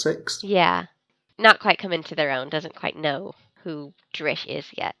 5 or 6. Yeah, not quite come into their own, doesn't quite know who Drish is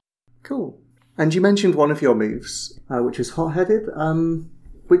yet. Cool. And you mentioned one of your moves, which was hot-headed.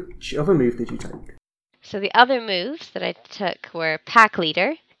 Which other move did you take? So the other moves that I took were Pack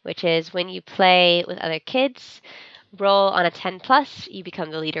Leader, which is when you play with other kids, roll on a 10+, you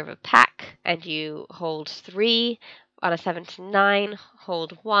become the leader of a pack, and you hold 3 on a 7 to 9,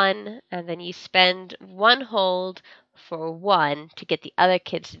 hold 1, and then you spend 1 hold for 1 to get the other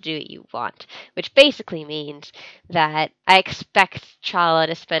kids to do what you want, which basically means that I expect Chala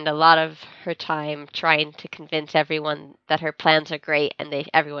to spend a lot of her time trying to convince everyone that her plans are great and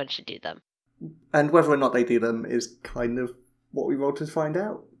everyone should do them. And whether or not they do them is kind of what we want to find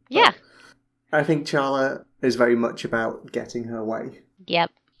out. Yeah. But I think Chala is very much about getting her way.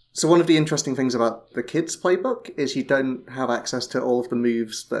 Yep. So one of the interesting things about the kids' playbook is you don't have access to all of the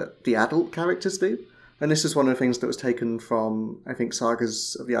moves that the adult characters do. And this is one of the things that was taken from, I think,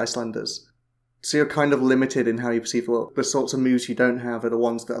 Sagas of the Icelanders. So you're kind of limited in how you perceive the world. The sorts of moves you don't have are the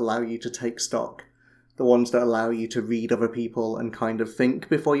ones that allow you to take stock. The ones that allow you to read other people and kind of think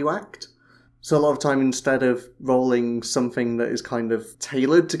before you act. So a lot of time, instead of rolling something that is kind of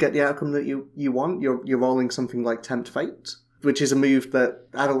tailored to get the outcome that you want, you're rolling something like Tempt Fate, which is a move that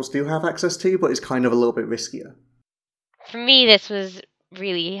adults do have access to, but is kind of a little bit riskier. For me, this was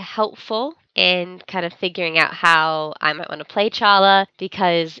really helpful in kind of figuring out how I might want to play Chala,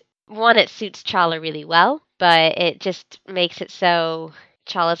 because one, it suits Chala really well, but it just makes it so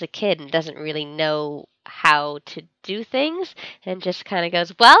Chala's a kid and doesn't really know how to do things, and just kind of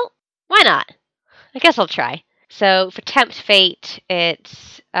goes, well, why not? I guess I'll try. So for Tempt Fate,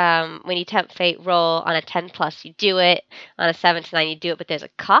 it's when you Tempt Fate roll on a 10 plus, you do it. On a 7 to 9, you do it, but there's a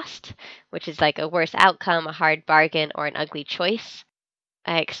cost, which is like a worse outcome, a hard bargain, or an ugly choice.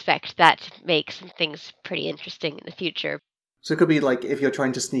 I expect that to make some things pretty interesting in the future. So it could be like, if you're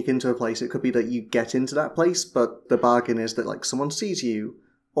trying to sneak into a place, it could be that you get into that place, but the bargain is that like someone sees you,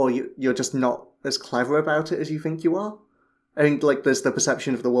 or you're just not as clever about it as you think you are. I think, like, there's the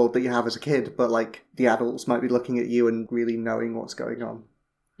perception of the world that you have as a kid, but, like, the adults might be looking at you and really knowing what's going on.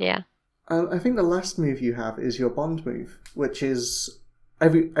 Yeah. I think the last move you have is your bond move, which is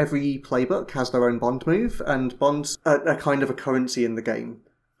every playbook has their own bond move, and bonds are kind of a currency in the game.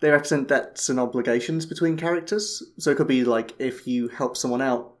 They represent debts and obligations between characters, so it could be, like, if you help someone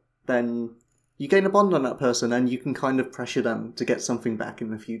out, then you gain a bond on that person, and you can kind of pressure them to get something back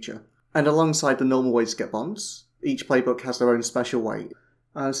in the future. And alongside the normal ways to get bonds, each playbook has their own special way.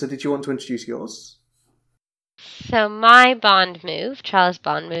 So did you want to introduce yours? So my bond move, Chala's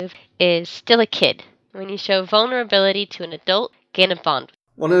bond move, is still a kid. When you show vulnerability to an adult, gain a bond.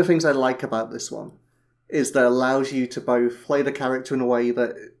 One of the things I like about this one is that it allows you to both play the character in a way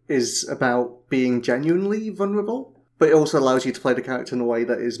that is about being genuinely vulnerable, but it also allows you to play the character in a way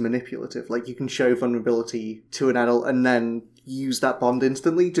that is manipulative. Like, you can show vulnerability to an adult and then use that bond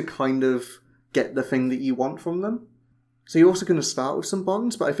instantly to kind of get the thing that you want from them. So you're also going to start with some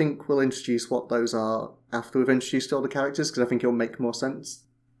bonds, but I think we'll introduce what those are after we've introduced all the characters, because I think it'll make more sense.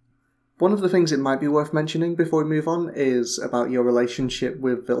 One of the things it might be worth mentioning before we move on is about your relationship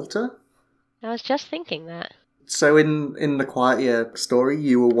with Vilta. I was just thinking that. So in the Quiet Year story,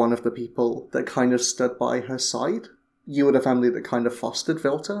 you were one of the people that kind of stood by her side. You were the family that kind of fostered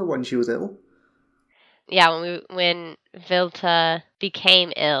Vilta when she was ill. Yeah, when Vilta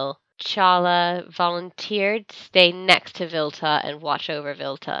became ill, Chala volunteered to stay next to Vilta and watch over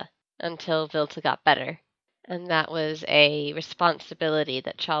Vilta until Vilta got better. And that was a responsibility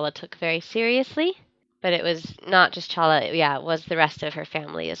that Chala took very seriously. But it was not just Chala, it was the rest of her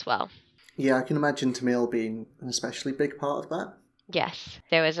family as well. Yeah, I can imagine Tamil being an especially big part of that. Yes,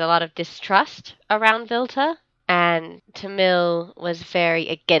 there was a lot of distrust around Vilta, and Tamil was very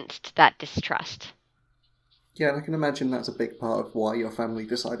against that distrust. Yeah, and I can imagine that's a big part of why your family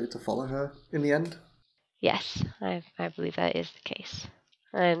decided to follow her in the end. Yes, I believe that is the case.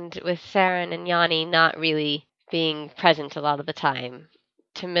 And with Saren and Yanni not really being present a lot of the time,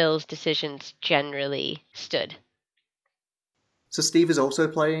 Tamil's decisions generally stood. So Steve is also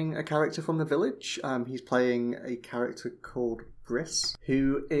playing a character from the village. He's playing a character called Briss,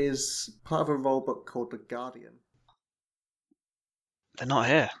 who is part of a rulebook called The Guardian. They're not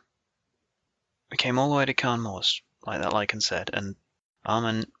here. We came all the way to Carn Moors, like that Lycan said, and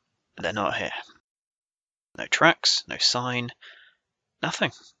Armen, they're not here. No tracks, no sign,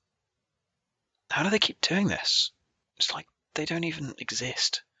 nothing. How do they keep doing this? It's like they don't even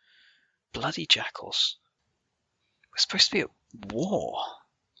exist. Bloody jackals. We're supposed to be at war.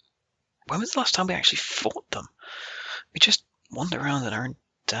 When was the last time we actually fought them? We just wander around in our own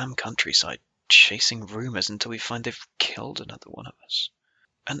damn countryside, chasing rumours until we find they've killed another one of us.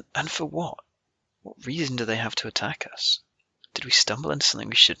 And for what? What reason do they have to attack us? Did we stumble into something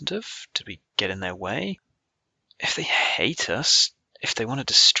we shouldn't have? Did we get in their way? If they hate us, if they want to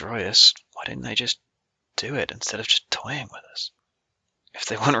destroy us, why didn't they just do it instead of just toying with us? If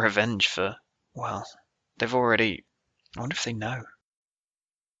they want revenge for, well, they've already... I wonder if they know.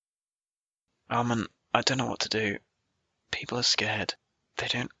 Armen, I don't know what to do. People are scared. They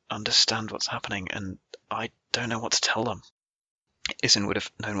don't understand what's happening, and I don't know what to tell them. Isin would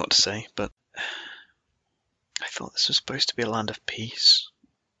have known what to say, but I thought this was supposed to be a land of peace.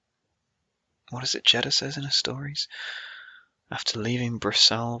 What is it Jeddah says in her stories? After leaving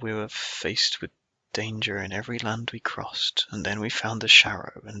Brussels, we were faced with danger in every land we crossed, and then we found the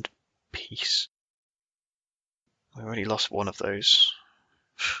Sharrow and peace. We already lost one of those.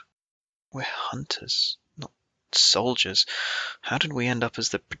 We're hunters, not soldiers. How did we end up as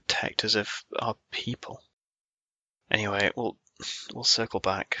the protectors of our people? Anyway, we'll circle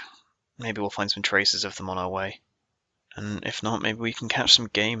back. Maybe we'll find some traces of them on our way. And if not, maybe we can catch some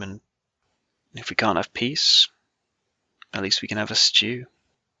game, and if we can't have peace, at least we can have a stew.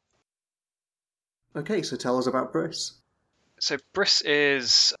 Okay, so tell us about Briss. So Briss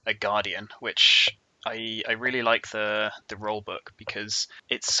is a guardian, which I really like the role book, because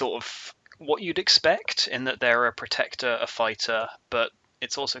it's sort of what you'd expect in that they're a protector, a fighter, but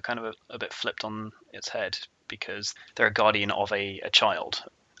it's also kind of a bit flipped on its head because they're a guardian of a child.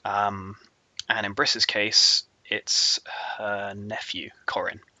 And in Briss's case, it's her nephew,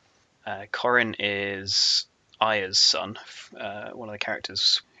 Corin. Corin is Aya's son, one of the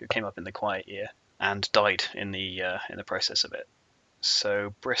characters who came up in the Quiet Year and died in the process of it.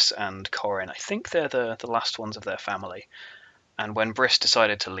 So Briss and Corin, I think they're the last ones of their family. And when Briss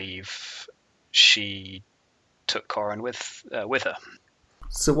decided to leave, she took Corin with her.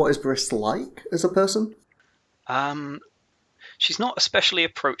 So what is Briss like as a person? She's not especially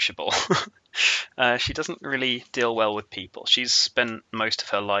approachable. She doesn't really deal well with people. She's spent most of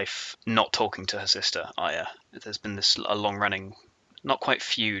her life not talking to her sister, Aya. There's been a long-running, not quite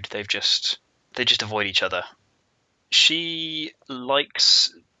feud. They just avoid each other. She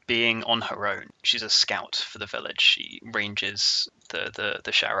likes being on her own. She's a scout for the village. She ranges the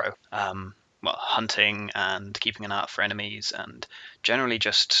Sharrow, hunting and keeping an eye out for enemies, and generally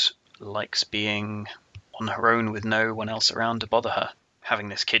just likes being on her own with no one else around to bother her. Having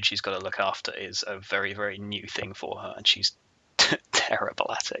this kid she's got to look after is a very, very new thing for her, and she's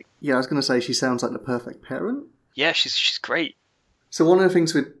terrible at it. Yeah, I was going to say she sounds like the perfect parent. Yeah, she's great. So one of the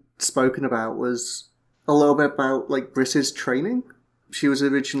things we'd spoken about was a little bit about Briss's training. She was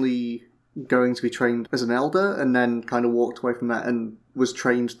originally going to be trained as an elder and then kind of walked away from that and was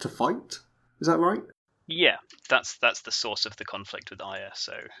trained to fight. Is that right? Yeah, that's the source of the conflict with Aya.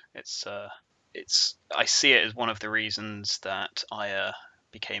 So I see it as one of the reasons that Aya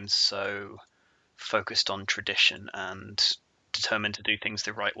became so focused on tradition and determined to do things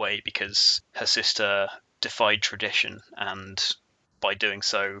the right way, because her sister defied tradition and by doing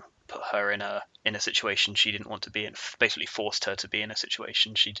so put her in a situation she didn't want to be in, basically forced her to be in a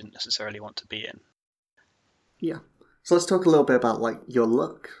situation she didn't necessarily want to be in. Yeah. So let's talk a little bit about your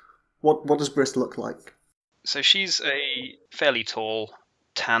look. What does Briss look like? So she's a fairly tall,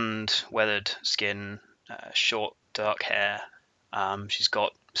 tanned, weathered skin, short, dark hair. She's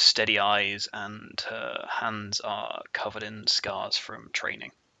got steady eyes, and her hands are covered in scars from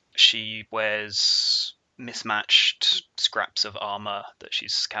training. She wears mismatched scraps of armor that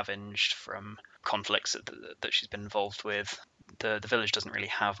she's scavenged from conflicts that she's been involved with. The village doesn't really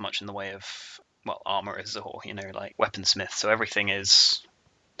have much in the way of, armorers or, weaponsmiths, so everything is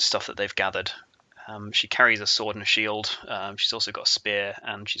stuff that they've gathered. She carries a sword and a shield. She's also got a spear,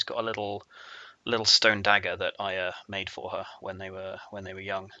 and she's got a little stone dagger that Aya made for her when they were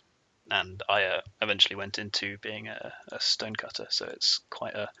young. And Aya eventually went into being a stonecutter, so it's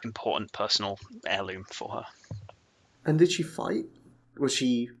quite an important personal heirloom for her. And did she fight? Was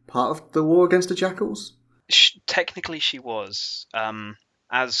she part of the war against the Jackals? Technically, she was.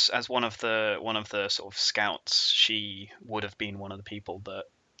 As one of the sort of scouts, she would have been one of the people that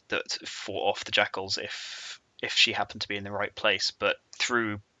fought off the Jackals if she happened to be in the right place. But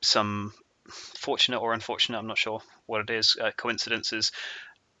through some fortunate or unfortunate, I'm not sure what it is, coincidences,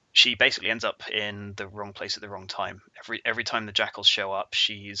 she basically ends up in the wrong place at the wrong time. Every time the Jackals show up,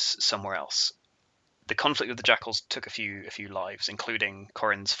 she's somewhere else. The conflict with the Jackals took a few lives, including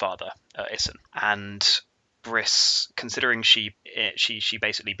Corin's father, Isin. And Briss, considering she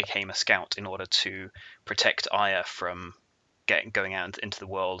basically became a scout in order to protect Aya from going out into the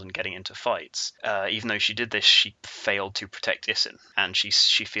world and getting into fights. Even though she did this, she failed to protect Isin, and she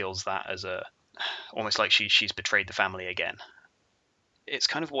feels that as almost like she's betrayed the family again. It's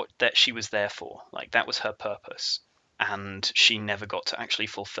kind of what that she was there for. That was her purpose, and she never got to actually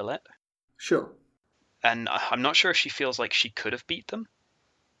fulfill it. Sure. And I'm not sure if she feels like she could have beat them.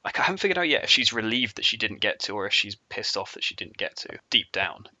 I haven't figured out yet if she's relieved that she didn't get to, or if she's pissed off that she didn't get to, deep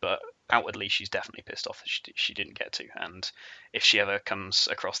down. But outwardly, she's definitely pissed off that she didn't get to. And if she ever comes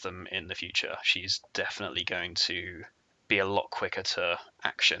across them in the future, she's definitely going to be a lot quicker to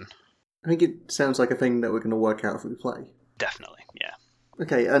action. I think it sounds like a thing that we're going to work out if we play. Definitely, yeah.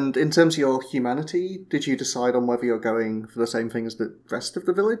 Okay, and in terms of your humanity, did you decide on whether you're going for the same thing as the rest of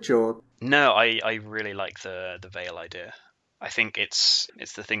the village, or...? No, I really like the Veil idea. I think it's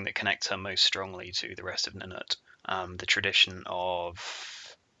the thing that connects her most strongly to the rest of Ninut. The tradition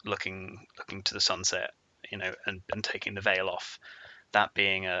of looking to the sunset, and taking the veil off. That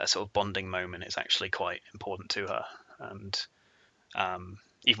being a sort of bonding moment is actually quite important to her. And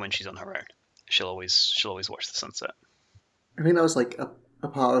even when she's on her own, she'll always watch the sunset. I think that was like a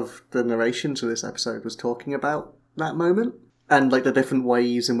part of the narration to this episode was talking about that moment and like the different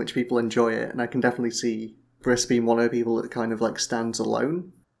ways in which people enjoy it. And I can definitely see Briss being one of the people that kind of like stands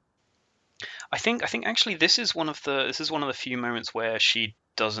alone. I think actually this is one of the few moments where she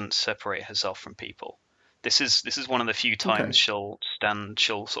doesn't separate herself from people. This is one of the few times she'll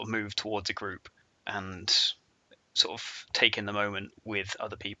sort of move towards a group and sort of take in the moment with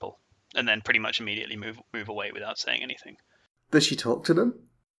other people, and then pretty much immediately move away without saying anything. Does she talk to them?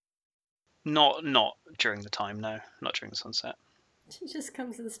 Not during the time, no. Not during the sunset. She just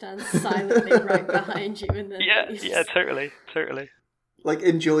comes and stands silently right behind you and then leaves. Yeah, totally. Like,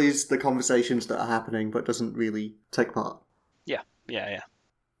 enjoys the conversations that are happening, but doesn't really take part. Yeah.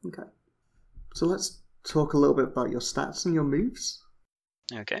 Okay. So let's talk a little bit about your stats and your moves.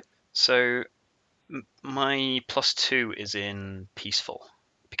 Okay. So my +2 is in Peaceful.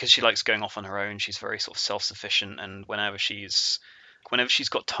 Because she likes going off on her own, she's very sort of self-sufficient, and whenever she's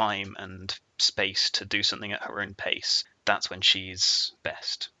got time and space to do something at her own pace, that's when she's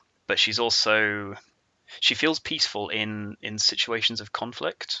best. But she feels peaceful in situations of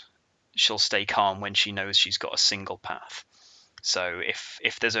conflict. She'll stay calm when she knows she's got a single path. So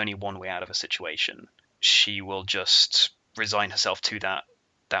if there's only one way out of a situation, she will just resign herself to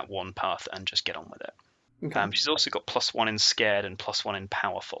that one path and just get on with it. Okay. She's also got +1 in Scared and +1 in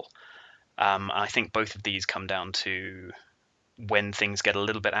Powerful. I think both of these come down to when things get a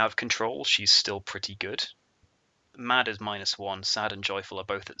little bit out of control, she's still pretty good. Mad is -1, Sad and Joyful are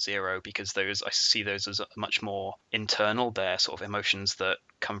both at 0 because I see those as much more internal. They're sort of emotions that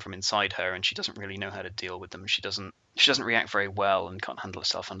come from inside her, and she doesn't really know how to deal with them. She doesn't react very well and can't handle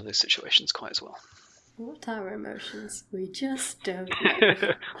herself under those situations quite as well. What are emotions? We just don't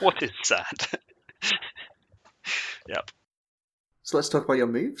know. What is sad? Yep. So let's talk about your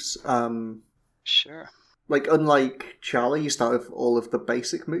moves. Sure. Like, unlike Charlie, you start with all of the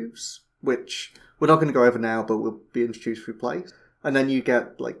basic moves, which we're not going to go over now, but will be introduced through play. And then you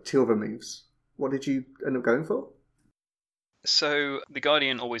get, like, 2 other moves. What did you end up going for? So the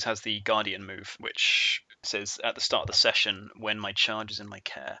Guardian always has the Guardian move, which says at the start of the session, when my charge is in my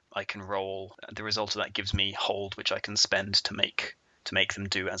care, I can roll. The result of that gives me hold, which I can spend to make them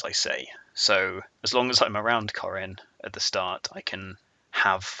do as I say. So as long as I'm around Corin at the start, I can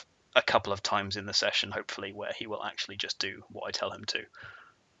have a couple of times in the session, hopefully, where he will actually just do what I tell him to,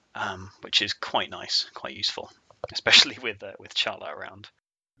 which is quite nice, quite useful, especially with Charla around.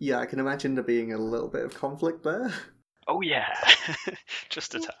 Yeah, I can imagine there being a little bit of conflict there. Oh yeah,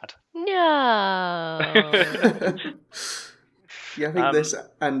 just a tad. No. Yeah, I think this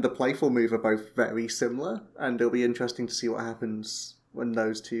and the playful move are both very similar, and it'll be interesting to see what happens when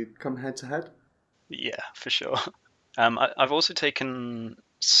those two come head to head. Yeah, for sure. I've also taken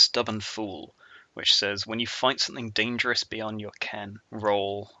Stubborn Fool, which says when you fight something dangerous beyond your ken,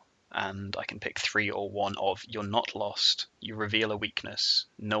 roll, and I can pick 3 or 1 of you're not lost, you reveal a weakness,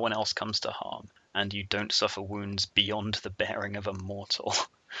 no one else comes to harm, and you don't suffer wounds beyond the bearing of a mortal.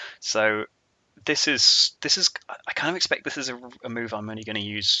 So this is I kind of expect this is a move I'm only going to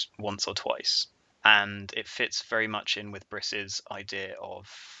use once or twice, and it fits very much in with Briss's idea of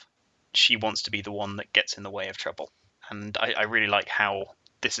she wants to be the one that gets in the way of trouble, and I really like how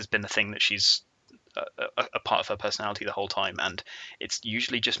this has been the thing that she's a part of her personality the whole time, and it's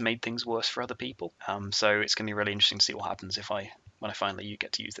usually just made things worse for other people. So it's going to be really interesting to see what happens when I finally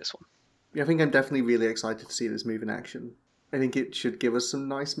get to use this one. Yeah, I think I'm definitely really excited to see this move in action. I think it should give us some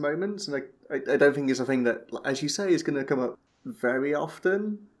nice moments, and I don't think it's a thing that, as you say, is going to come up very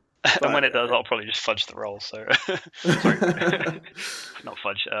often. And when it does, I'll probably just fudge the roll. So, sorry, not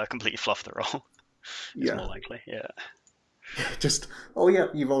fudge, completely fluff the roll. It's more likely, yeah. Just, oh yeah,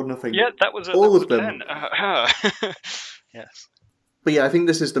 you rolled nothing. Yeah, that was all of them. 10. Yes. But yeah, I think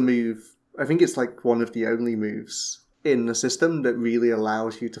this is the move. I think it's like one of the only moves in the system that really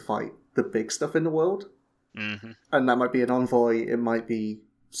allows you to fight the big stuff in the world. Mm-hmm. And that might be an envoy, it might be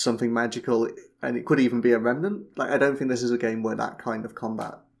something magical, and it could even be a remnant. Like, I don't think this is a game where that kind of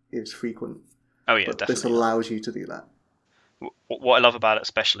combat is frequent. Oh yeah, but definitely. This allows you to do that. What I love about it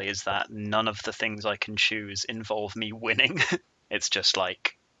especially is that none of the things I can choose involve me winning. It's just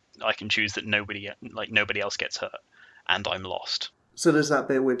like I can choose that nobody else gets hurt, and I'm lost. So there's that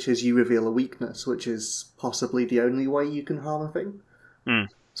bit which is you reveal a weakness, which is possibly the only way you can harm a thing.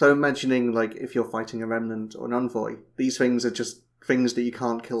 So mentioning, like, if you're fighting a remnant or an envoy, these things are just things that you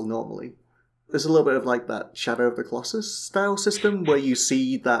can't kill normally. There's a little bit of like that Shadow of the Colossus style system where you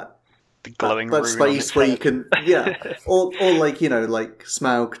see that the glowing that space where head. you can, yeah, or like, you know, like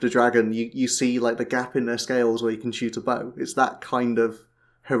Smaug the dragon, you see like the gap in their scales where you can shoot a bow. It's that kind of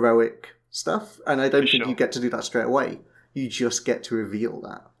heroic stuff, and I don't think you get to do that straight away. You just get to reveal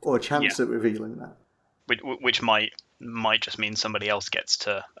that, or a chance at revealing that, which might just mean somebody else gets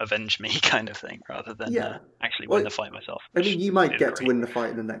to avenge me, kind of thing, rather than actually win the fight myself. I mean, you might get to win the fight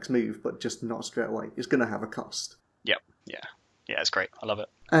in the next move, but just not straight away. It's going to have a cost. Yeah, it's great. I love it.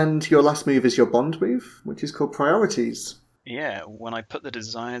 And your last move is your bond move, which is called Priorities. Yeah, when I put the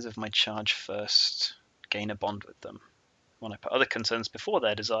desires of my charge first, gain a bond with them. When I put other concerns before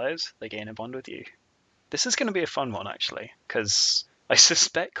their desires, they gain a bond with you. This is going to be a fun one, actually, because I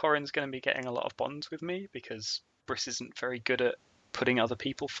suspect Corin's going to be getting a lot of bonds with me, because Briss isn't very good at putting other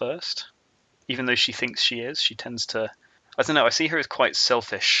people first. Even though she thinks she is, she tends to... I don't know, I see her as quite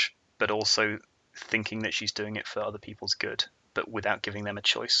selfish, but also thinking that she's doing it for other people's good, but without giving them a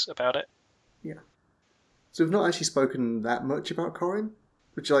choice about it. Yeah. So we've not actually spoken that much about Corin.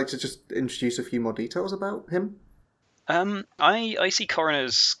 Would you like to just introduce a few more details about him? I see Corin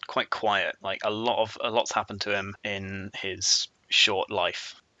as quite quiet. Like, a lot's happened to him in his short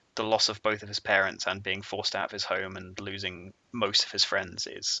life. The loss of both of his parents and being forced out of his home and losing most of his friends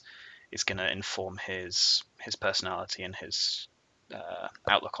is going to inform his personality and his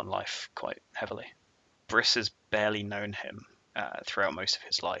outlook on life quite heavily. Briss has barely known him throughout most of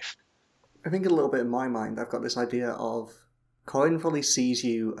his life. I think a little bit in my mind, I've got this idea of Corin probably sees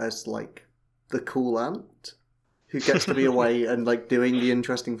you as like the cool aunt who gets to be away and like doing the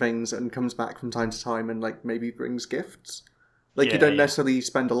interesting things and comes back from time to time and like maybe brings gifts. Like, you don't necessarily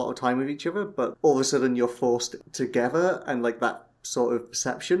spend a lot of time with each other, but all of a sudden you're forced together, and like that sort of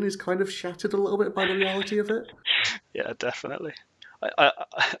perception is kind of shattered a little bit by the reality of it. Yeah, definitely.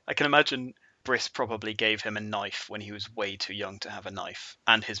 I can imagine Briss probably gave him a knife when he was way too young to have a knife,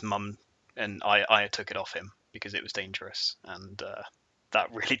 and his mum and I took it off him because it was dangerous, and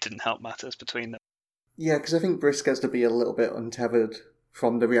that really didn't help matters between them. Yeah, because I think Briss gets to be a little bit untethered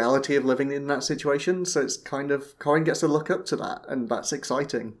from the reality of living in that situation, so it's kind of, Corin gets to look up to that, and that's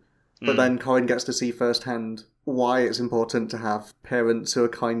exciting. But then Corin gets to see firsthand why it's important to have parents who are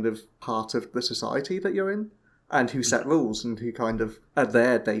kind of part of the society that you're in, and who set rules, and who kind of are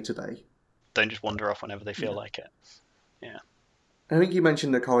there day to day. Don't just wander off whenever they feel like it. Yeah. I think you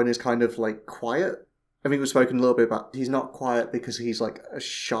mentioned that Corin is kind of like quiet. I think we've spoken a little bit about he's not quiet because he's like a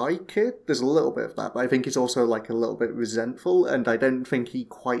shy kid. There's a little bit of that, but I think he's also like a little bit resentful, and I don't think he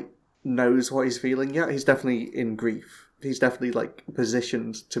quite knows what he's feeling yet. He's definitely in grief. He's definitely like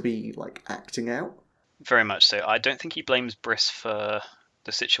positioned to be like acting out. Very much so. I don't think he blames Briss for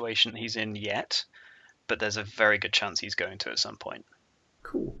the situation he's in yet, but there's a very good chance he's going to at some point.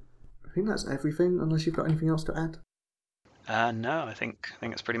 Cool. I think that's everything, unless you've got anything else to add. No, I think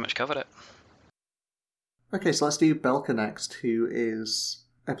it's pretty much covered it. Okay, so let's do Belka next, who is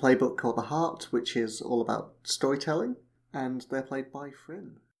a playbook called The Heart, which is all about storytelling, and they're played by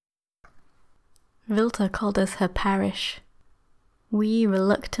Fryn. Vilta called us her parish. We,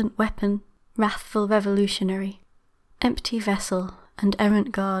 reluctant weapon, wrathful revolutionary, empty vessel and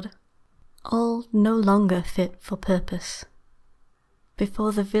errant god, all no longer fit for purpose.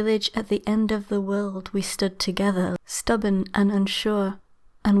 Before the village at the end of the world we stood together, stubborn and unsure,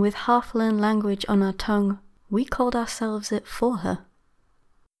 and with half-learned language on our tongue, we called ourselves it for her.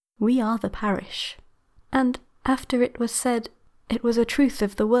 We are the parish, and after it was said, it was a truth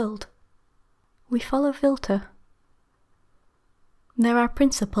of the world. We follow Vilta. There are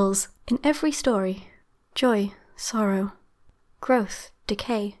principles in every story: joy, sorrow, growth,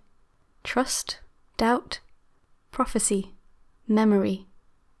 decay, trust, doubt, prophecy, memory,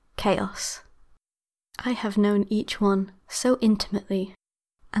 chaos. I have known each one so intimately,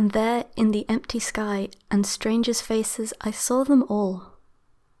 and there in the empty sky and strangers' faces I saw them all.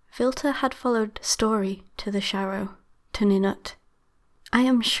 Vilta had followed story to the Sharrow, to Ninut. I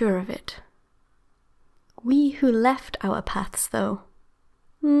am sure of it. We who left our paths, though,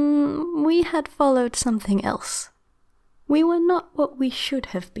 we had followed something else. We were not what we should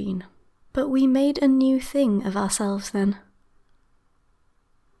have been, but we made a new thing of ourselves then.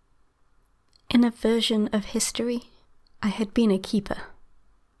 In a version of history, I had been a keeper.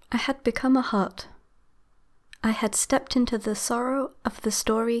 I had become a heart. I had stepped into the sorrow of the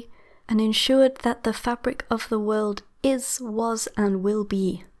story and ensured that the fabric of the world is, was, and will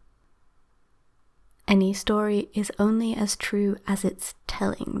be. Any story is only as true as its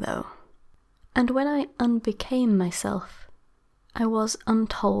telling, though. And when I unbecame myself, I was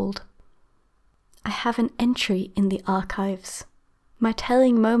untold. I have an entry in the archives. My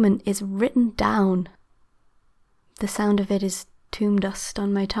telling moment is written down. The sound of it is tomb dust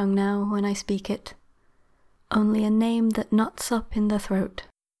on my tongue now when I speak it. Only a name that knots up in the throat.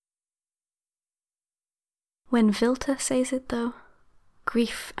 When Vilta says it, though,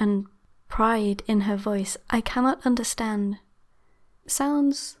 grief and pride in her voice I cannot understand.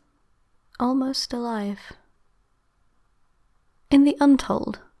 Sounds almost alive. In the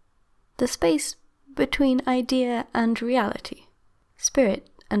untold, the space between idea and reality, spirit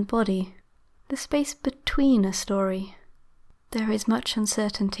and body, the space between a story, there is much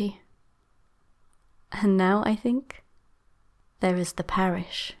uncertainty. And now, I think, there is the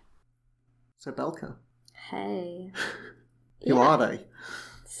parish. So, Belka. Hey. Who are they?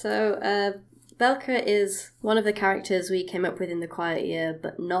 So, Belka is one of the characters we came up with in the Quiet Year,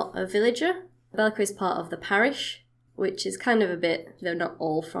 but not a villager. Belka is part of the parish, which is kind of a bit, they're not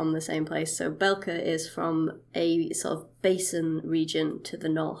all from the same place. So Belka is from a sort of basin region to the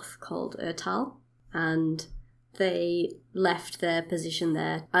north called Ertal, and they left their position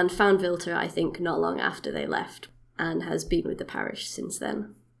there and found Vilta, I think, not long after they left, and has been with the parish since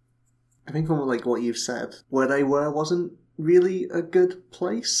then. I think from what you've said, where they were wasn't really a good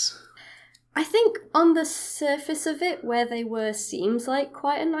place. I think on the surface of it, where they were seems like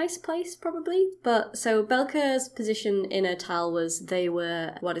quite a nice place, probably. But so Belka's position in Ertal was they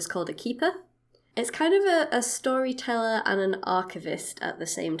were what is called a keeper. It's kind of a storyteller and an archivist at the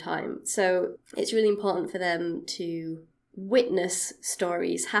same time. So it's really important for them to witness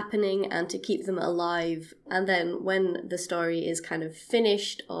stories happening and to keep them alive, and then when the story is kind of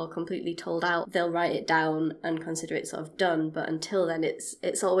finished or completely told out, they'll write it down and consider it sort of done. But until then,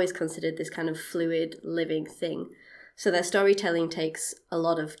 it's always considered this kind of fluid living thing. So their storytelling takes a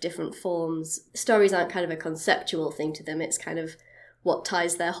lot of different forms. Stories aren't kind of a conceptual thing to them, it's kind of what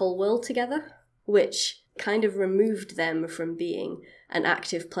ties their whole world together, which kind of removed them from being an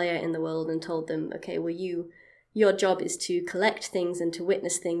active player in the world and told them, okay, well, your job is to collect things and to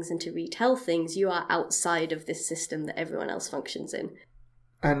witness things and to retell things. You are outside of this system that everyone else functions in.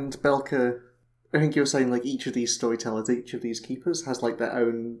 And Belka, I think you were saying each of these storytellers, each of these keepers has their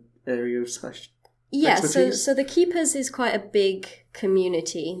own area of expertise. Yeah, so the keepers is quite a big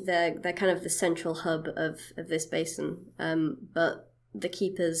community. They're kind of the central hub of this basin. But the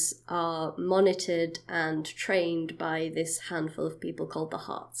keepers are monitored and trained by this handful of people called the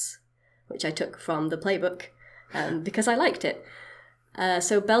Hearts, which I took from the playbook. Because I liked it.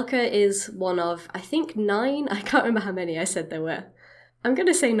 So Belka is one of, I think, 9, I can't remember how many I said there were. I'm going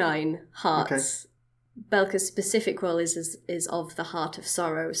to say 9 hearts. Okay. Belka's specific role is of the Heart of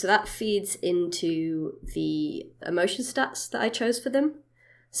Sorrow. So that feeds into the emotion stats that I chose for them.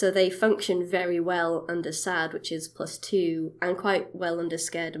 So they function very well under sad, which is +2, and quite well under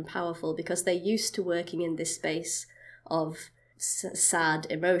scared and powerful, because they're used to working in this space of sad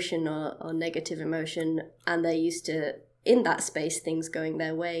emotion or negative emotion, and they're used to, in that space, things going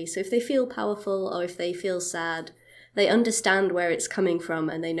their way. So if they feel powerful or if they feel sad, they understand where it's coming from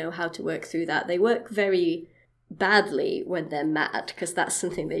and they know how to work through that. They work very badly when they're mad, because that's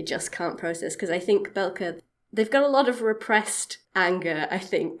something they just can't process. Because I think Belka, they've got a lot of repressed anger. I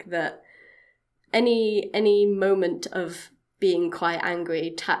think that any moment of being quite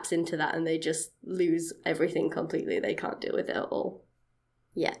angry taps into that and they just lose everything completely. They can't deal with it at all.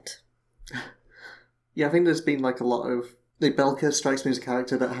 Yet. Yeah, I think there's been a lot of... Belka strikes me as a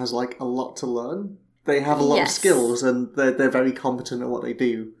character that has a lot to learn. They have a lot of skills and they're very competent at what they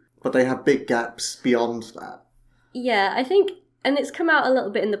do, but they have big gaps beyond that. Yeah, I think, and it's come out a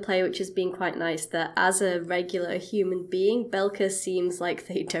little bit in the play, which has been quite nice, that as a regular human being, Belka seems like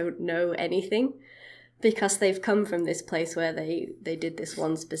they don't know anything. Because they've come from this place where they did this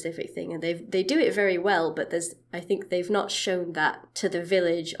one specific thing, and they do it very well, but I think they've not shown that to the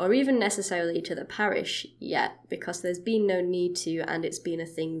village or even necessarily to the parish yet, because there's been no need to, and it's been a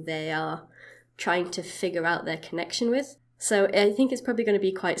thing they are trying to figure out their connection with. So I think it's probably going to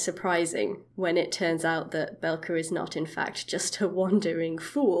be quite surprising when it turns out that Belka is not in fact just a wandering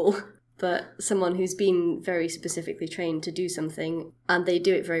fool, but someone who's been very specifically trained to do something, and they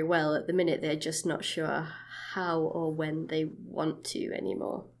do it very well. At the minute, they're just not sure how or when they want to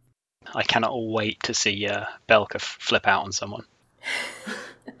anymore. I cannot wait to see Belka flip out on someone.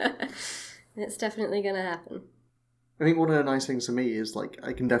 It's definitely going to happen. I think one of the nice things for me is, like,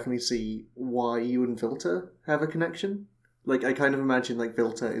 I can definitely see why you and Vilta have a connection. Like, I kind of imagine, like,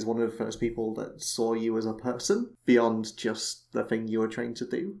 Vilta is one of the first people that saw you as a person, beyond just the thing you were trained to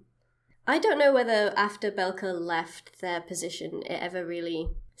do. I don't know whether after Belka left their position, it ever really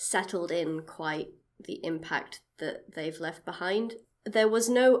settled in quite the impact that they've left behind. There was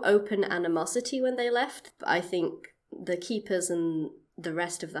no open animosity when they left, but I think the Keepers and the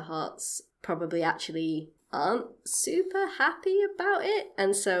rest of the Hearts probably actually aren't super happy about it,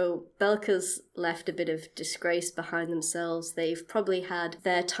 and so Belka's left a bit of disgrace behind themselves. They've probably had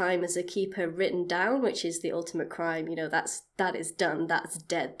their time as a keeper written down, which is the ultimate crime. You know, that is done, that's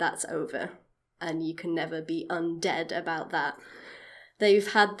dead, that's over, and you can never be undead about that.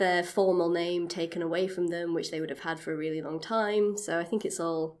 They've had their formal name taken away from them, which they would have had for a really long time, so I think it's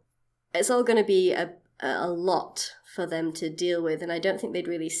all going to be a lot for them to deal with, and I don't think they'd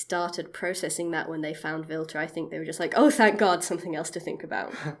really started processing that when they found Vilta. I think they were just like, oh, thank God, something else to think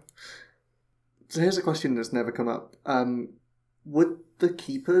about. So here's a question that's never come up. Would the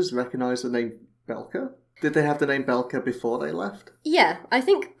Keepers recognise the name Belka? Did they have the name Belka before they left? Yeah, I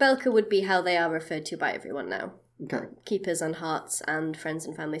think Belka would be how they are referred to by everyone now. Okay. Keepers and Hearts and friends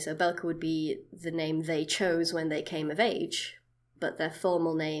and family, so Belka would be the name they chose when they came of age, but their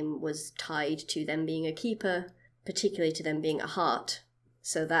formal name was tied to them being a keeper, particularly to them being a heart.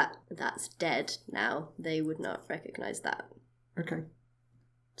 So that's dead now. They would not recognise that. Okay.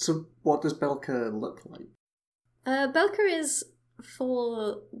 So what does Belka look like? Belka is,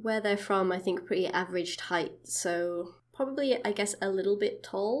 for where they're from, I think pretty averaged height. So probably, I guess, a little bit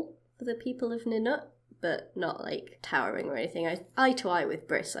tall for the people of Ninut, but not like towering or anything. Eye to eye with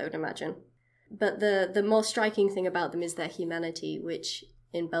Briss, I would imagine. But the more striking thing about them is their humanity, which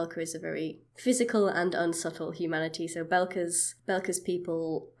in Belka is a very physical and unsubtle humanity. So Belka's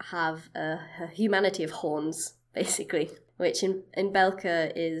people have a humanity of horns, basically, which in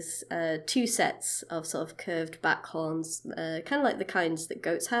Belka is 2 sets of sort of curved back horns, kind of like the kinds that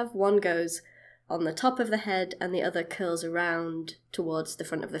goats have. One goes on the top of the head and the other curls around towards the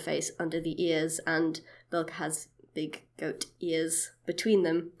front of the face under the ears, and Belka has big goat ears between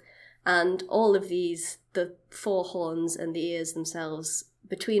them. And all of these, the 4 horns and the ears themselves,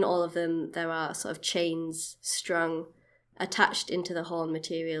 between all of them there are sort of chains strung, attached into the horn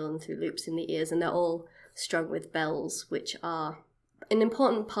material and through loops in the ears, and they're all strung with bells, which are an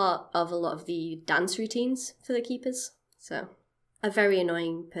important part of a lot of the dance routines for the Keepers. So, a very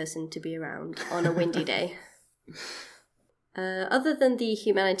annoying person to be around on a windy day. Other than the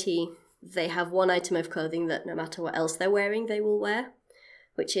humanity, they have one item of clothing that no matter what else they're wearing, they will wear,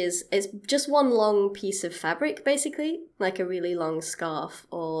 which is just one long piece of fabric, basically, like a really long scarf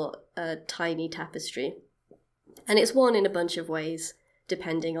or a tiny tapestry. And it's worn in a bunch of ways,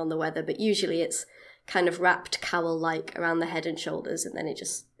 depending on the weather, but usually it's kind of wrapped cowl-like around the head and shoulders, and then it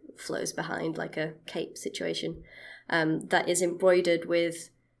just flows behind like a cape situation. That is embroidered with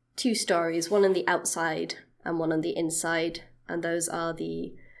 2 stories, one on the outside and one on the inside, and those are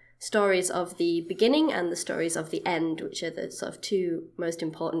the stories of the beginning and the stories of the end, which are the sort of 2 most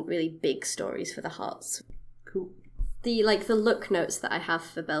important, really big stories for the Hearts. Cool. The look notes that I have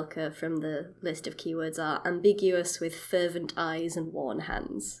for Belka from the list of keywords are ambiguous with fervent eyes and worn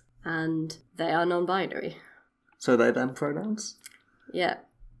hands, and they are non-binary. So they're them pronouns? Yeah.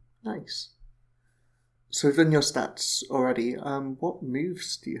 Nice. So we've done your stats already. What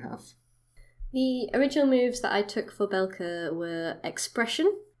moves do you have? The original moves that I took for Belka were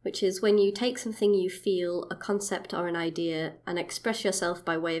expression, which is when you take something you feel, a concept or an idea, and express yourself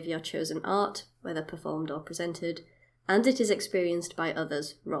by way of your chosen art, whether performed or presented, and it is experienced by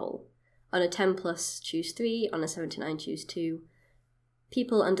others, roll. On a 10+, choose 3, on a 79, choose 2.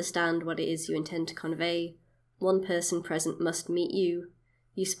 People understand what it is you intend to convey. One person present must meet you.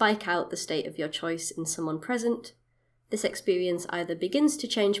 You spike out the state of your choice in someone present. This experience either begins to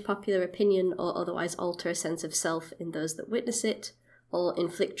change popular opinion or otherwise alter a sense of self in those that witness it, or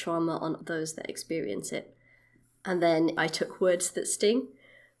inflict trauma on those that experience it. And then I took words that sting.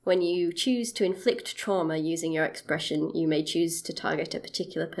 When you choose to inflict trauma using your expression, you may choose to target a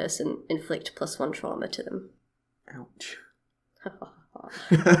particular person, inflict +1 trauma to them. Ouch.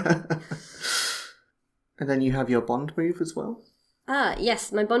 And then you have your bond move as well?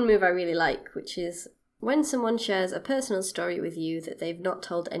 Yes, my bond move I really like, which is when someone shares a personal story with you that they've not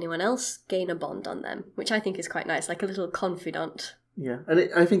told anyone else, gain a bond on them, which I think is quite nice, like a little confidant. Yeah, and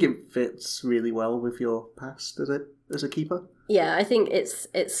I think it fits really well with your past as a keeper. Yeah, I think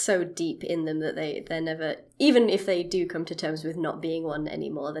it's so deep in them that they're never, even if they do come to terms with not being one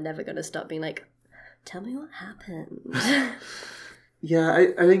anymore, they're never going to stop being like, tell me what happened. Yeah,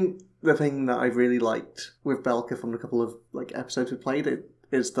 I think the thing that I really liked with Belka from the couple of episodes we played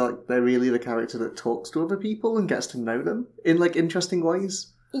is that they're really the character that talks to other people and gets to know them in interesting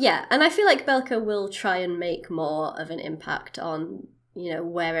ways. Yeah, and I feel like Belka will try and make more of an impact on,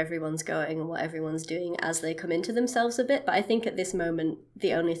 where everyone's going and what everyone's doing as they come into themselves a bit. But I think at this moment,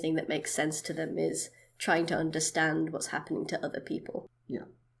 the only thing that makes sense to them is trying to understand what's happening to other people. Yeah.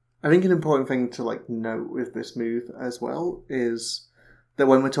 I think an important thing to note with this move as well is that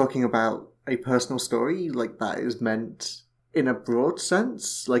when we're talking about a personal story, that is meant in a broad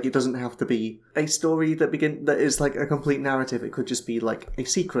sense. It doesn't have to be a story that is a complete narrative. It could just be a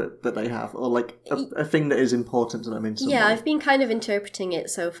secret that they have, or a thing that is important to them in some way. Yeah, I've been kind of interpreting it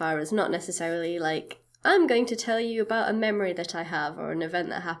so far as not necessarily I'm going to tell you about a memory that I have or an event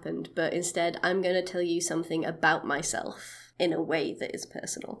that happened, but instead I'm going to tell you something about myself in a way that is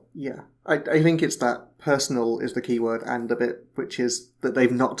personal. Yeah. I think it's that personal is the key word, and a bit which is that they've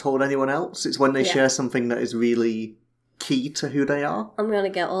not told anyone else. It's when they share something that is really key to who they are. I'm going to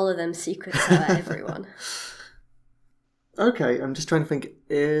get all of them secrets out of everyone. Okay, I'm just trying to think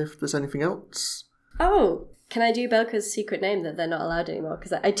if there's anything else. Oh, can I do Belka's secret name that they're not allowed anymore?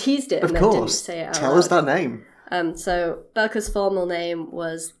 Because I teased it and then didn't say it out Tell loud. us that name. So Belka's formal name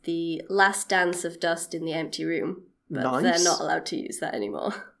was The Last Dance of Dust in the Empty Room, but Nice. they're not allowed to use that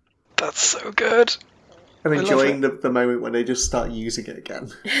anymore. That's so good. I'm I love enjoying the moment when they just start using it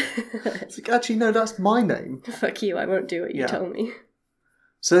again. It's actually, no, that's my name. Fuck you, I won't do what you Yeah. told me.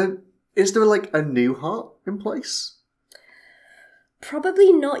 So, is there a new heart in place?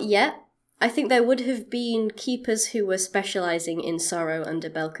 Probably not yet. I think there would have been keepers who were specialising in sorrow under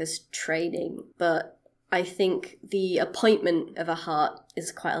Belka's training, but I think the appointment of a heart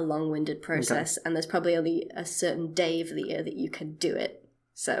is quite a long-winded process, and there's probably only a certain day of the year that you can do it.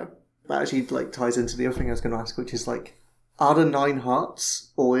 So That actually ties into the other thing I was going to ask, which is are the 9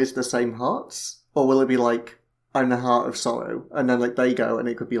 hearts always the same hearts? Or will it be I'm the heart of sorrow, and then they go and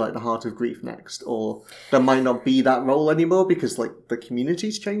it could be the heart of grief next? Or there might not be that role anymore because the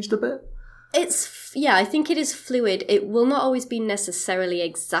community's changed a bit? I think it is fluid. It will not always be necessarily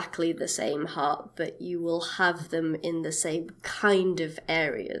exactly the same heart, but you will have them in the same kind of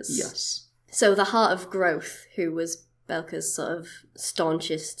areas. Yes. So the Heart of Growth, who was Belka's sort of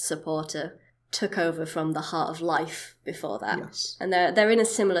staunchest supporter, took over from the Heart of Life before that. Yes. And they're in a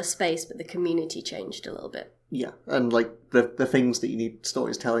similar space, but the community changed a little bit. Yeah, and the things that you need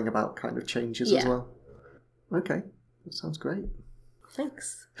stories telling about kind of changes as well. Okay, that sounds great.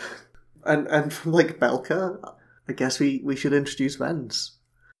 Thanks. And from Belka, I guess we should introduce Vens.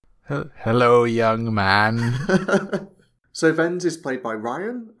 Hello, young man. So Vens is played by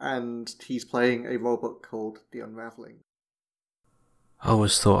Ryan, and he's playing a robot called The Unraveling. I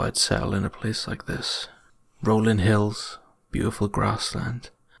always thought I'd settle in a place like this. Rolling hills, beautiful grassland,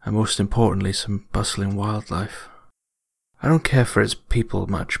 and most importantly, some bustling wildlife. I don't care for its people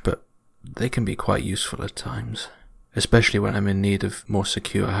much, but they can be quite useful at times, especially when I'm in need of more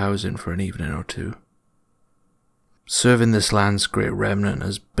secure housing for an evening or two. Serving this land's great remnant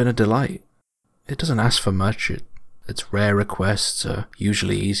has been a delight. It doesn't ask for much, its rare requests are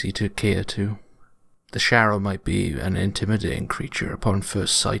usually easy to cater to. The Sharrow might be an intimidating creature upon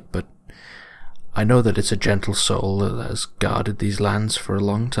first sight, but I know that it's a gentle soul that has guarded these lands for a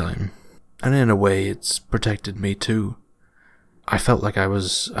long time, and in a way it's protected me too. I felt like I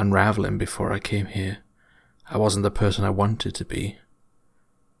was unraveling before I came here. I wasn't the person I wanted to be.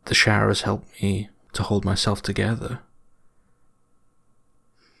 The Sharrow has helped me to hold myself together.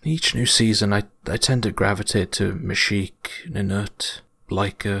 Each new season I tend to gravitate to Mashik, Ninut,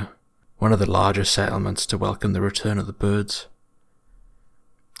 Laika, one of the larger settlements to welcome the return of the birds.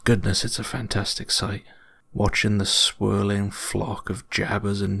 Goodness, it's a fantastic sight. Watching the swirling flock of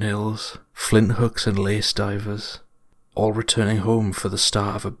jabbers and nils, flint hooks and lace divers, all returning home for the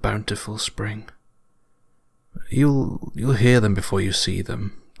start of a bountiful spring. You'll hear them before you see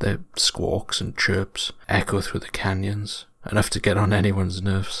them. Their squawks and chirps echo through the canyons, enough to get on anyone's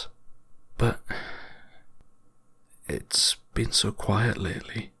nerves. But it's been so quiet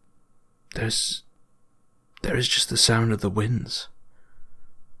lately. There is just the sound of the winds.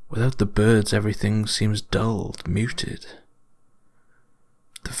 Without the birds, everything seems dulled, muted.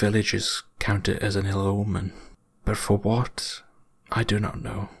 The villagers count it as an ill omen, but for what, I do not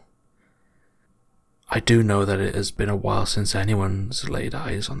know. I do know that it has been a while since anyone's laid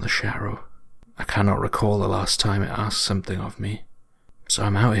eyes on the Sharrow. I cannot recall the last time it asked something of me, so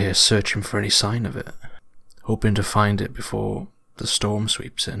I'm out here searching for any sign of it, hoping to find it before the storm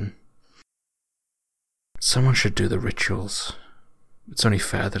sweeps in. Someone should do the rituals. It's only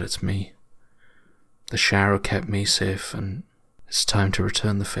fair that it's me. The Sharrow kept me safe, and It's time to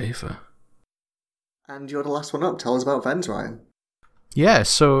return the favour. And you're the last one up. Tell us about Vens, Ryan. Yeah,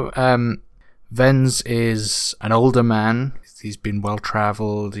 so Vens is an older man. He's been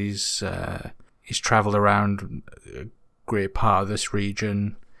well-travelled. He's travelled around a great part of this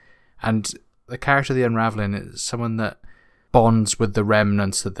region. And the character of the Unraveling is someone that bonds with the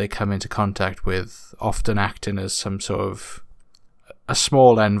remnants that they come into contact with, often acting as some sort of a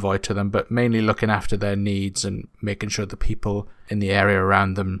small envoy to them, but mainly looking after their needs and making sure the people in the area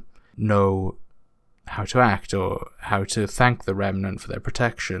around them know how to act or how to thank the remnant for their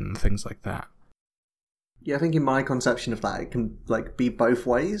protection, things like that. Yeah, I think in my conception of that, it can be both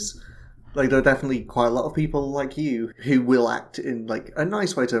ways. There are definitely quite a lot of people like you who will act in a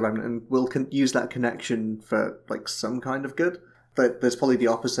nice way to the remnant and will use that connection for some kind of good. But there's probably the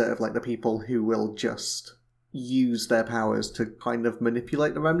opposite of the people who will just use their powers to kind of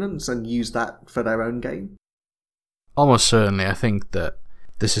manipulate the remnants and use that for their own gain. Almost certainly, I think that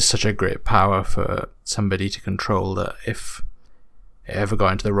this is such a great power for somebody to control that if it ever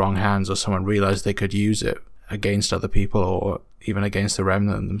got into the wrong hands or someone realised they could use it against other people or even against the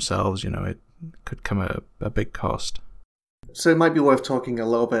remnant themselves, it could come at a big cost. So it might be worth talking a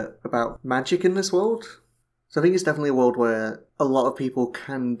little bit about magic in this world. So I think it's definitely a world where a lot of people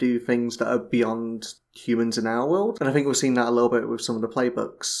can do things that are beyond humans in our world. And I think we've seen that a little bit with some of the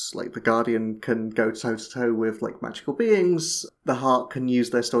playbooks. The Guardian can go toe-to-toe with magical beings. The Heart can use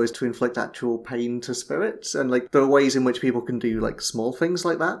their stories to inflict actual pain to spirits. And there are ways in which people can do small things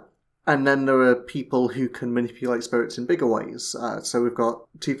like that. And then there are people who can manipulate spirits in bigger ways. So we've got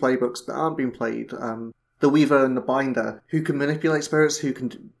 2 playbooks that aren't being played. The Weaver and the Binder, who can manipulate spirits, who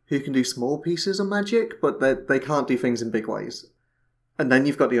can do small pieces of magic, but they can't do things in big ways. And then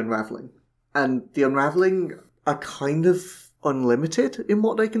you've got the Unraveling. And the Unraveling are kind of unlimited in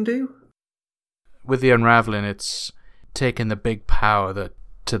what they can do. With the Unraveling, it's taking the big power that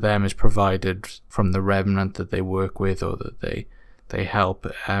to them is provided from the remnant that they work with or that they help.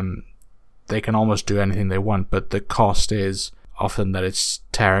 They can almost do anything they want, but the cost is often that it's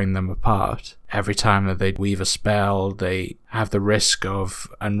tearing them apart. Every time that they weave a spell, they have the risk of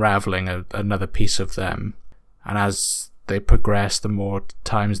unraveling another piece of them. And as they progress, the more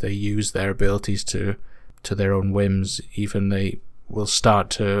times they use their abilities to their own whims, even they will start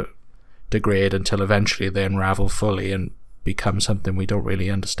to degrade until eventually they unravel fully and become something we don't really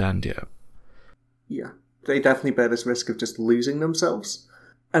understand yet. Yeah, they definitely bear this risk of just losing themselves.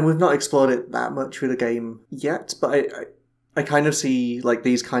 And we've not explored it that much with the game yet, but I kind of see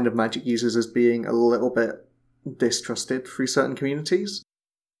these kind of magic users as being a little bit distrusted through certain communities.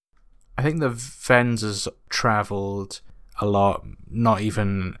 I think the Vens has travelled a lot, not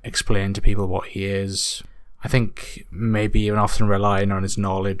even explaining to people what he is. I think maybe even often relying on his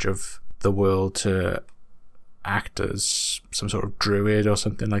knowledge of the world to act as some sort of druid or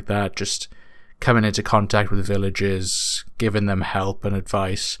something like that, just coming into contact with villages, giving them help and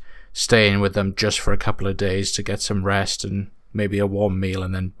advice, staying with them just for a couple of days to get some rest and maybe a warm meal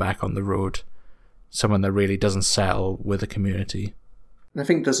and then back on the road. Someone that really doesn't settle with the community. And I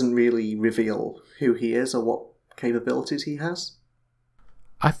think doesn't really reveal who he is or what capabilities he has.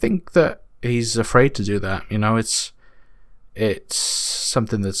 I think that he's afraid to do that. It's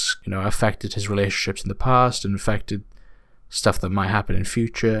something that's affected his relationships in the past and affected stuff that might happen in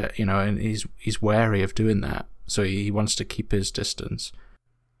future. And he's wary of doing that, so he wants to keep his distance.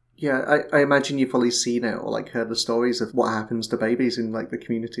 Yeah, I imagine you've probably seen it or heard the stories of what happens to babies in the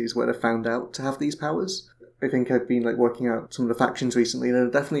communities where they're found out to have these powers. I think I've been working out some of the factions recently, and there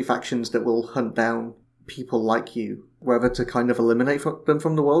are definitely factions that will hunt down people like you, whether to kind of eliminate them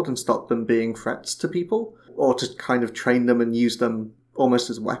from the world and stop them being threats to people, or to kind of train them and use them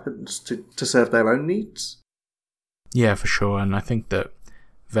almost as weapons to serve their own needs. Yeah, for sure, and I think that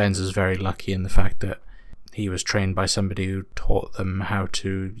Vens is very lucky in the fact that he was trained by somebody who taught them how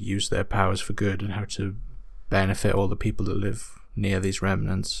to use their powers for good and how to benefit all the people that live near these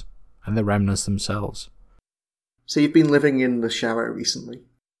remnants and the remnants themselves. So you've been living in the Sharo recently?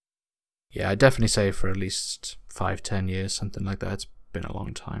 Yeah, I'd definitely say for at least 5-10 years, something like that. It's been a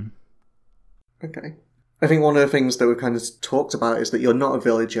long time. Okay. I think one of the things that we've kind of talked about is that you're not a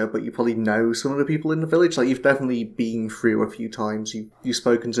villager, but you probably know some of the people in the village. You've definitely been through a few times. You've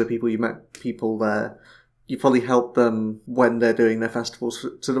spoken to people, you've met people there. You probably help them when they're doing their festivals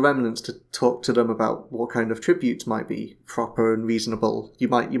to the remnants to talk to them about what kind of tributes might be proper and reasonable. You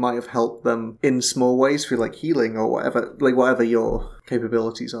might have helped them in small ways through healing or whatever your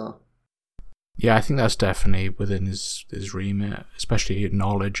capabilities are. Yeah, I think that's definitely within his remit, especially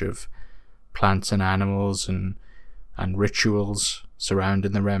knowledge of plants and animals and rituals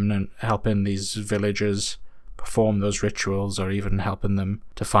surrounding the remnant, helping these villagers perform those rituals or even helping them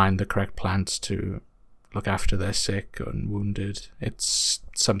to find the correct plants to look after their sick and wounded. It's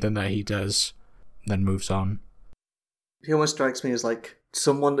something that he does, then moves on. He almost strikes me as like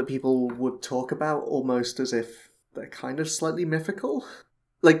someone that people would talk about almost as if they're kind of slightly mythical.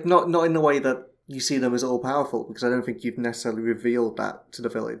 Like, not in the way that you see them as all-powerful, because I don't think you've necessarily revealed that to the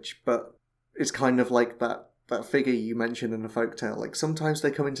village, but it's kind of like that figure you mentioned in the folktale. Like, sometimes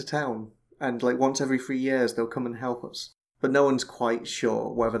they come into town, and like once every 3 years they'll come and help us. But no one's quite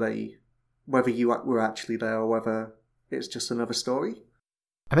sure whether you were actually there or whether it's just another story.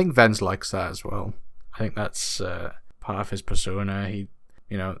 I think Vens likes that as well. I think that's part of his persona.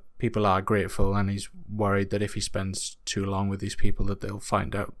 People are grateful, and he's worried that if he spends too long with these people that they'll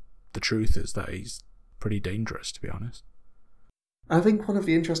find out the truth is that he's pretty dangerous, to be honest. I think one of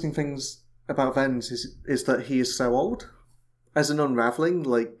the interesting things about Vens is that he is so old. As an unraveling,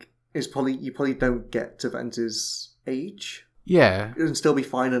 like, you probably don't get to Vens's age. Yeah. You can still be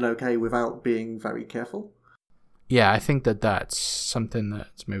fine and okay without being very careful. Yeah, I think that's something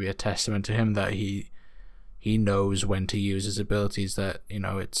that's maybe a testament to him, that he knows when to use his abilities, that,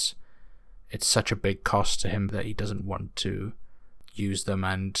 it's such a big cost to him that he doesn't want to use them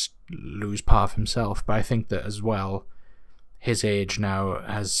and lose part of himself. But I think that as well, his age now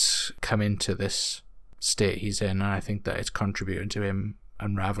has come into this state he's in, and I think that it's contributing to him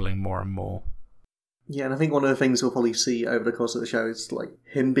unraveling more and more. Yeah, and I think one of the things we'll probably see over the course of the show is like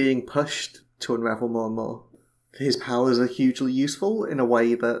him being pushed to unravel more and more. His powers are hugely useful in a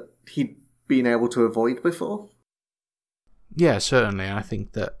way that he'd been able to avoid before. Yeah, certainly. I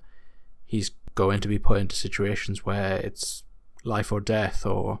think that he's going to be put into situations where it's life or death,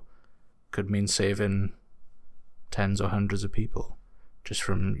 or could mean saving tens or hundreds of people just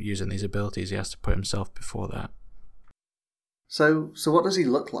from using these abilities. He has to put himself before that. So what does he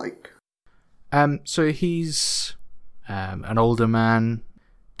look like? So he's an older man,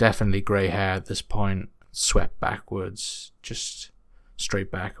 definitely grey hair at this point, swept backwards, just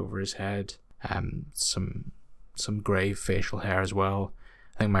straight back over his head. Some grey facial hair as well.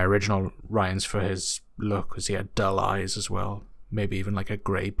 I think my original writings for his look was he had dull eyes as well, maybe even like a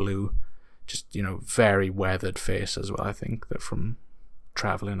grey blue, just very weathered face as well. I think that from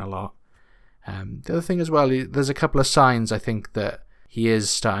traveling a lot. The other thing as well, there's a couple of signs I think that he is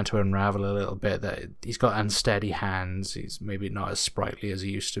starting to unravel a little bit, that he's got unsteady hands. He's maybe not as sprightly as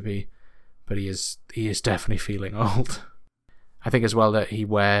he used to be, but he is definitely feeling old. I think as well that he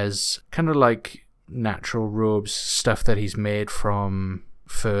wears kind of like natural robes, stuff that he's made from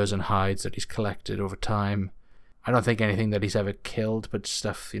furs and hides that he's collected over time. I don't think anything that he's ever killed, but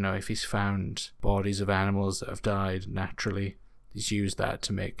stuff, if he's found bodies of animals that have died naturally, he's used that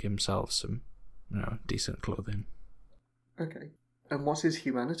to make himself some, decent clothing. Okay. And what's his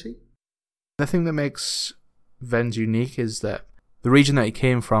humanity? The thing that makes Vens unique is that the region that he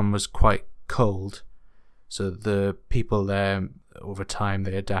came from was quite cold, so the people there, over time,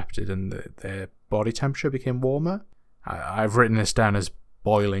 they adapted and their body temperature became warmer. I've written this down as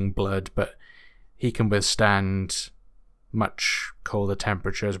boiling blood, but he can withstand much colder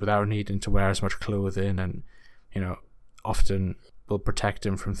temperatures without needing to wear as much clothing, and often will protect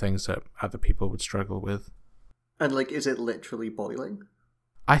him from things that other people would struggle with. And is it literally boiling?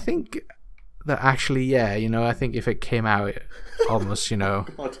 I think that actually, yeah, I think if it came out almost,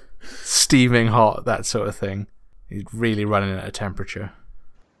 God. steaming hot, that sort of thing, he's really running at a temperature.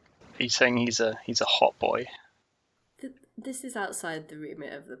 He's saying he's a hot boy. This is outside the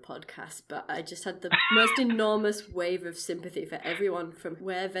remit of the podcast, but I just had the most enormous wave of sympathy for everyone from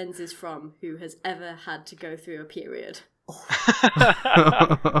where Vens is from who has ever had to go through a period.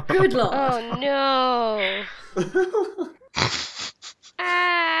 Good lord. Oh no.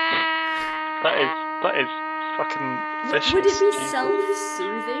 That is fucking vicious. Would it be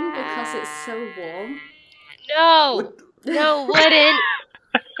self-soothing because it's so warm? No. No, wouldn't.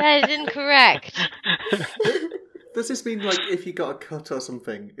 That is incorrect. Does this mean if you got a cut or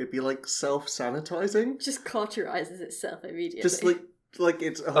something, it'd be self-sanitizing? Just cauterizes itself immediately. Just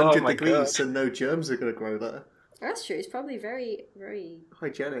it's 100 degrees God. and no germs are going to grow there. That's true. It's probably very, very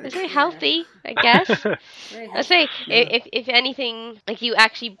hygienic. It's very healthy, I guess. very I'd say if anything, you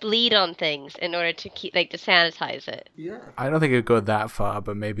actually bleed on things in order to keep to sanitize it. Yeah. I don't think it would go that far,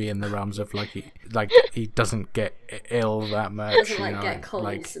 but maybe in the realms of he doesn't get ill that much. Doesn't get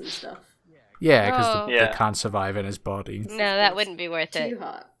colds and stuff. Yeah, because Oh. they can't survive in his body. No, that wouldn't be worth it. Too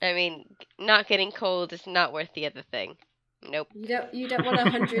hot. I mean, not getting cold is not worth the other thing. Nope. You don't want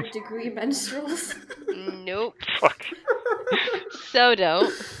 100-degree menstruals. Nope. Fuck. So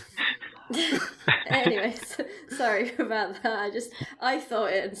don't. Anyways, sorry about that. I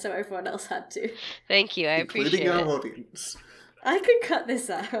thought it, and so everyone else had to. Thank you, I appreciate Including our it. audience. I could cut this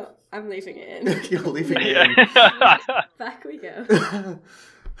out. I'm leaving it in. You're leaving it in. Back we go.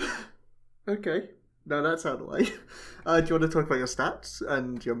 Okay. No, that's out of the way. Do you want to talk about your stats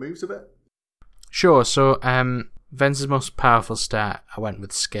and your moves a bit? Sure. So, Ven's most powerful stat, I went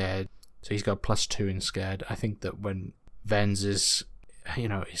with Scared. So he's got +2 in Scared. I think that when Ven's is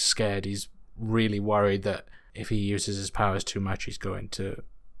scared, he's really worried that if he uses his powers too much, he's going to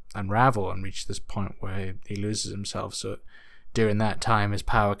unravel and reach this point where he loses himself. So during that time, his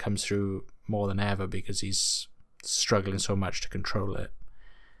power comes through more than ever because he's struggling so much to control it.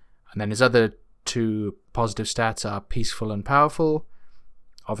 And then his other 2 positive stats are Peaceful and Powerful.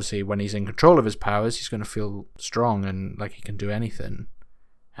 Obviously, when he's in control of his powers, he's going to feel strong and like he can do anything.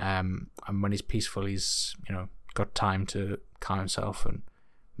 And when he's peaceful, he's got time to calm himself and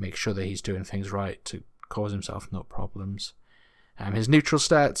make sure that he's doing things right to cause himself no problems. His neutral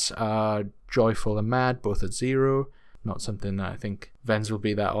stats are Joyful and Mad, both at 0. Not something that I think Ven's will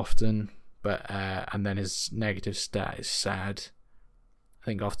be that often. But and then his negative stat is Sad. I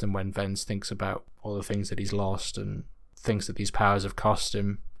think often when Ven's thinks about all the things that he's lost and things that these powers have cost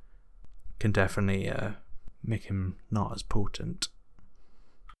him, can definitely make him not as potent.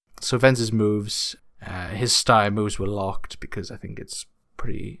 So Ven's moves, his style moves were locked because I think it's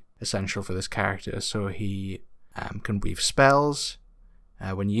pretty essential for this character. So he can weave spells.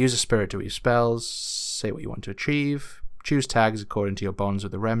 When you use a spirit to weave spells, say what you want to achieve, choose tags according to your bonds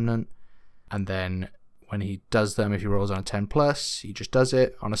with the remnant, and then when he does them, if he rolls on a 10+, he just does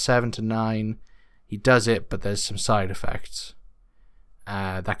it. On a 7 to 9, he does it, but there's some side effects.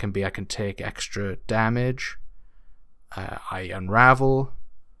 That can be I can take extra damage, I unravel,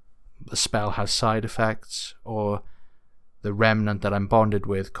 the spell has side effects, or the remnant that I'm bonded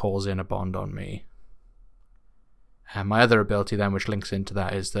with calls in a bond on me. And my other ability then, which links into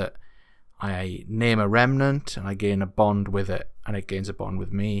that, is that I name a remnant and I gain a bond with it, and it gains a bond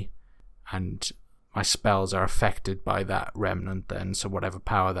with me, and my spells are affected by that remnant then, so whatever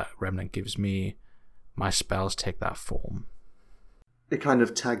power that remnant gives me, my spells take that form. It kind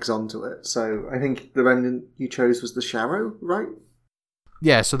of tags onto it. So I think the remnant you chose was the Sharrow, right?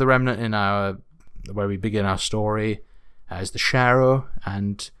 Yeah, so the remnant in where we begin our story is the Sharrow,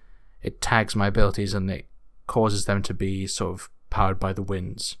 and it tags my abilities and it causes them to be sort of powered by the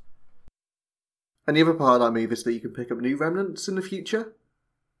winds. And the other part of that move is that you can pick up new remnants in the future.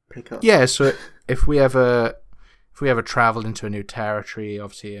 Yeah, so if we ever traveled into a new territory,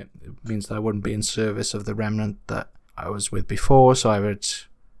 obviously it means that I wouldn't be in service of the remnant that I was with before, so I would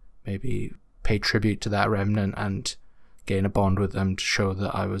maybe pay tribute to that remnant and gain a bond with them to show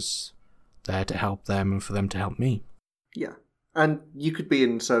that I was there to help them and for them to help me. Yeah, and you could be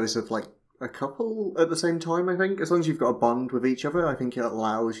in service of like a couple at the same time, I think. As long as you've got a bond with each other, I think it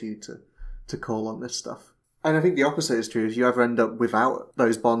allows you to call on this stuff. And I think the opposite is true. If you ever end up without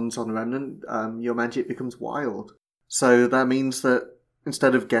those bonds on a remnant, your magic becomes wild. So that means that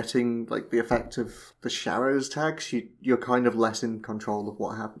instead of getting like the effect of the Sharrow's tags, you're kind of less in control of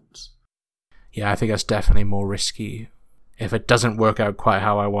what happens. Yeah, I think that's definitely more risky. If it doesn't work out quite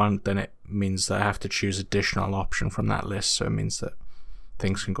how I want, then it means that I have to choose additional option from that list, so it means that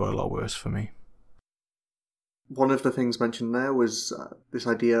things can go a lot worse for me. One of the things mentioned there was this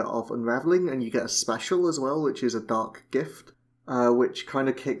idea of unraveling, and you get a special as well, which is a dark gift, which kind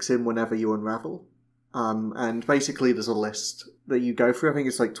of kicks in whenever you unravel. And basically there's a list that you go through. I think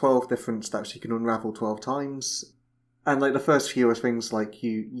it's like 12 different steps you can unravel 12 times. And like the first few are things like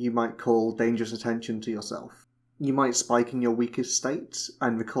you might call dangerous attention to yourself. You might spike in your weakest state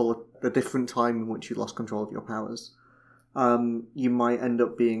and recall a different time in which you lost control of your powers. You might end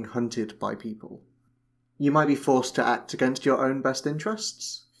up being hunted by people. You might be forced to act against your own best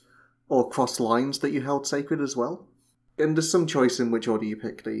interests, or cross lines that you held sacred as well. And there's some choice in which order you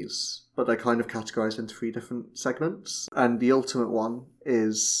pick these, but they're kind of categorized into 3 different segments. And the ultimate one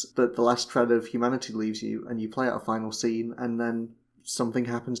is that the last thread of humanity leaves you, and you play out a final scene, and then something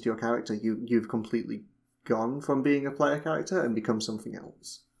happens to your character. You've completely gone from being a player character and become something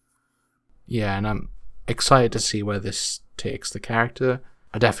else. Yeah, and I'm excited to see where this takes the character.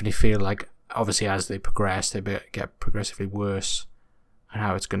 I definitely feel like, obviously, as they progress, they get progressively worse, and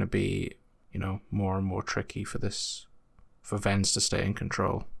how it's going to be, more and more tricky for Ven's to stay in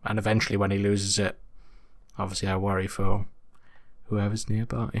control. And eventually, when he loses it, obviously, I worry for whoever's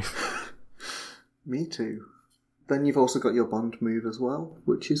nearby. Me too. Then you've also got your bond move as well,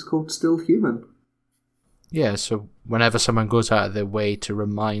 which is called Still Human. Yeah, so whenever someone goes out of their way to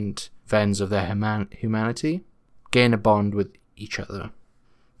remind Vens of their humanity, gain a bond with each other.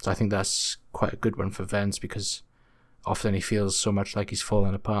 So I think that's quite a good one for Vence, because often he feels so much like he's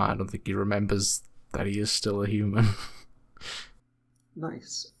fallen apart. I don't think he remembers that he is still a human.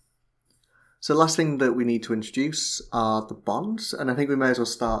 Nice. So the last thing that we need to introduce are the bonds, and I think we may as well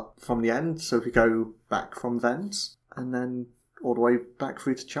start from the end. So if we go back from Vence, and then all the way back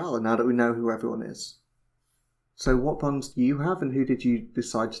through to Charla, now that we know who everyone is. So what bonds do you have, and who did you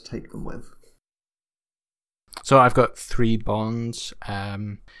decide to take them with? So I've got 3 bonds.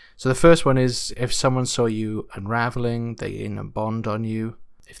 So the first one is, if someone saw you unraveling, they gain a bond on you.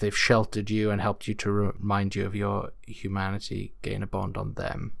 If they've sheltered you and helped you to remind you of your humanity, gain a bond on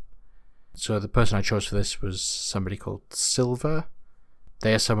them. So the person I chose for this was somebody called Silver.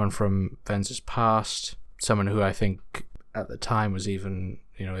 They are someone from Vence's past, someone who I think at the time was even,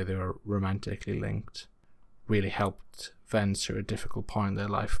 they were romantically linked, really helped Vence through a difficult point in their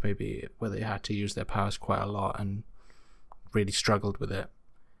life, maybe where they had to use their powers quite a lot and really struggled with it.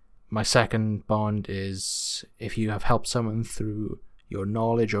 My second bond is, if you have helped someone through your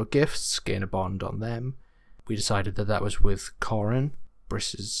knowledge or gifts, gain a bond on them. We decided that was with Corin,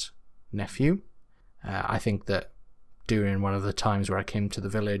 Briss's nephew. I think that during one of the times where I came to the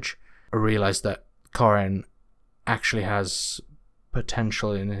village, I realized that Corin actually has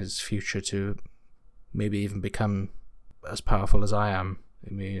potential in his future to maybe even become as powerful as I am.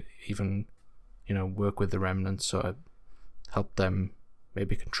 I mean, even, work with the remnants, so I help them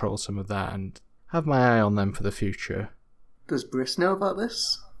maybe control some of that and have my eye on them for the future. Does Briss know about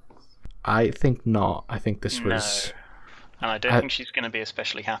this? I think not. I think this was... No. And I don't think she's going to be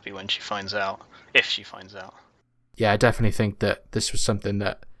especially happy when she finds out, if she finds out. Yeah, I definitely think that this was something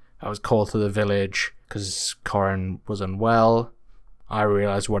that I was called to the village because Corin was unwell. I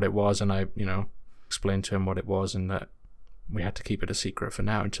realized what it was, and I, explained to him what it was, and that we had to keep it a secret for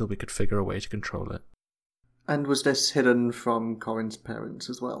now until we could figure a way to control it. And was this hidden from Corin's parents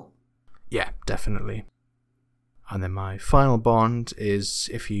as well? Yeah, definitely. And then my final bond is,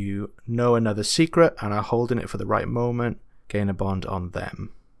 if you know another secret and are holding it for the right moment, gain a bond on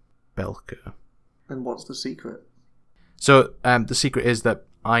them. Belka. And what's the secret? So the secret is that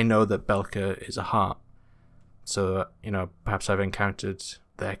I know that Belka is a heart. So, perhaps I've encountered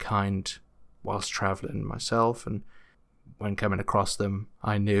their kind whilst travelling myself, and when coming across them,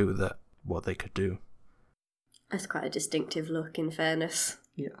 I knew that what they could do. That's quite a distinctive look, in fairness.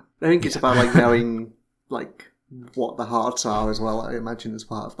 Yeah. I think it's about, knowing, what the hearts are as well, I imagine, as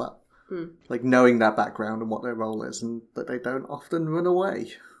part of that. Knowing their background and what their role is, and that they don't often run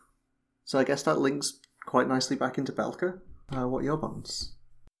away. So I guess that links quite nicely back into Belka. What are your bonds?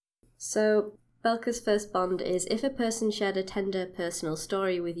 So, Belka's first bond is, if a person shared a tender personal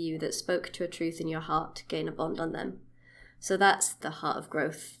story with you that spoke to a truth in your heart, gain a bond on them. So that's the Heart of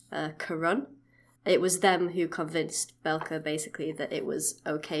Growth, Karun. It was them who convinced Belka, basically, that it was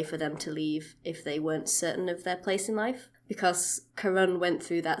okay for them to leave if they weren't certain of their place in life. Because Karun went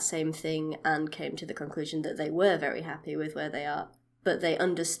through that same thing and came to the conclusion that they were very happy with where they are, but they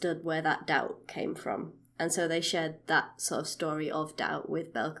understood where that doubt came from. And so they shared that sort of story of doubt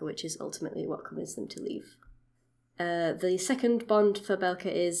with Belka, which is ultimately what convinced them to leave. The second bond for Belka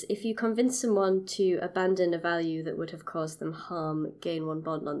is, if you convince someone to abandon a value that would have caused them harm, gain 1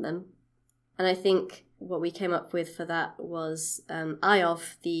 bond on them. And I think what we came up with for that was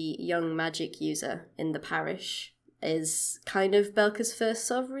Iov, the young magic user in the parish, is kind of Belka's first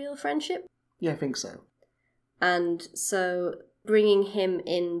sort of real friendship. Yeah, I think so. And so bringing him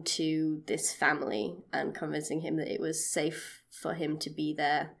into this family and convincing him that it was safe for him to be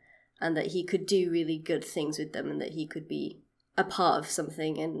there and that he could do really good things with them and that he could be a part of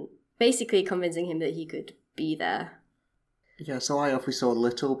something, and basically convincing him that he could be there. Yeah, so Iov we saw a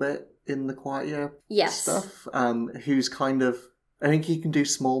little bit in the Quiet Year stuff. Who's kind of, I think he can do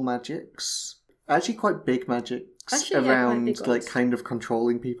small magics, actually quite big magics around kind of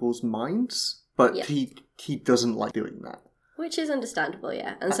controlling people's minds, but he doesn't like doing that. Which is understandable,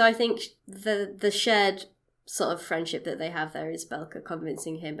 yeah. And so I think the shared sort of friendship that they have there is Belka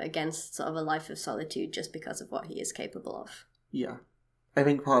convincing him against sort of a life of solitude just because of what he is capable of. Yeah. I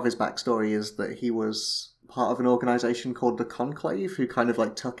think part of his backstory is that he was part of an organisation called the Conclave, who kind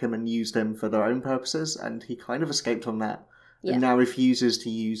of took him and used him for their own purposes, and he kind of escaped from that. Yeah. And now refuses to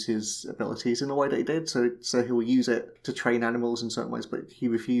use his abilities in the way that he did, so he'll use it to train animals in certain ways, but he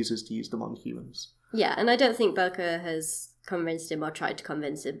refuses to use them on humans. Yeah, and I don't think Belka has convinced him or tried to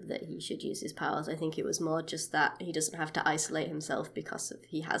convince him that he should use his powers. I think it was more just that he doesn't have to isolate himself because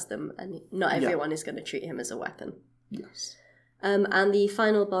he has them, and not everyone is going to treat him as a weapon. Yes. And the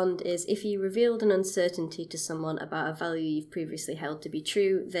final bond is, if you revealed an uncertainty to someone about a value you've previously held to be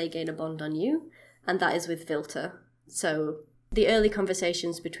true, they gain a bond on you, and that is with Vilta. So The early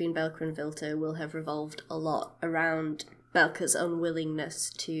conversations between Belka and Vilta will have revolved a lot around Belka's unwillingness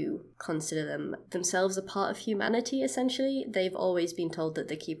to consider themselves a part of humanity, essentially. They've always been told that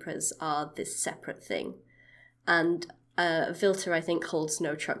the Keepers are this separate thing. And Vilta, I think, holds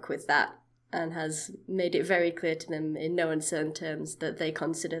no truck with that and has made it very clear to them in no uncertain terms that they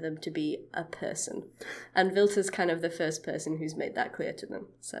consider them to be a person. And Vilta's kind of the first person who's made that clear to them.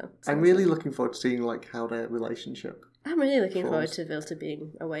 So I'm really looking forward to seeing how their relationship. I'm really looking forward to Vilta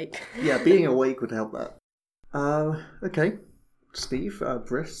being awake. Yeah, being awake would help that. Okay. Steve,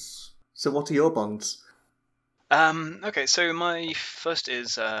 Briss, so what are your bonds? Okay, so my first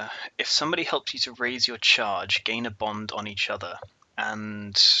is if somebody helps you to raise your charge, gain a bond on each other.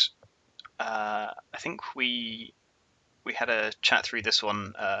 And I think we had a chat through this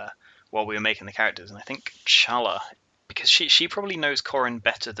one while we were making the characters, and I think Chala, because she probably knows Corin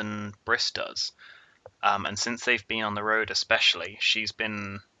better than Briss does, and since they've been on the road especially, she's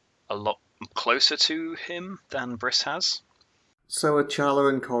been a lot closer to him than Briss has. So are Chala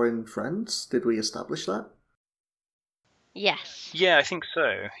and Corin friends? Did we establish that? Yes. Yeah, I think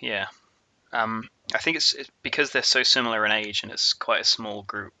so, yeah. I think it's because they're so similar in age and it's quite a small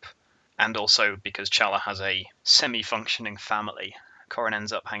group, and also because Chala has a semi-functioning family, Corin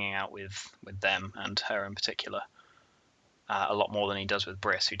ends up hanging out with them, and her in particular, a lot more than he does with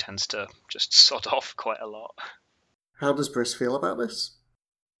Briss, who tends to just sod off quite a lot. How does Briss feel about this?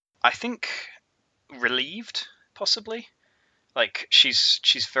 I think relieved, possibly.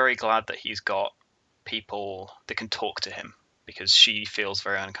 She's very glad that he's got people that can talk to him, because she feels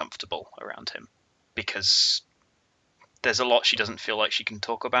very uncomfortable around him, because there's a lot she doesn't feel like she can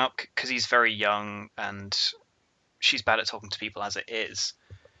talk about, because he's very young and she's bad at talking to people as it is.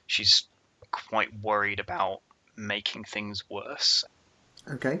 She's quite worried about making things worse.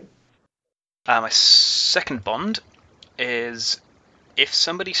 Okay. My second bond is if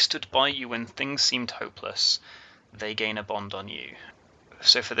somebody stood by you when things seemed hopeless, they gain a bond on you.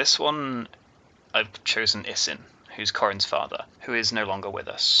 So for this one, I've chosen Isin, who's Corin's father, who is no longer with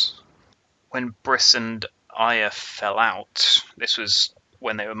us. When Briss and Aya fell out, this was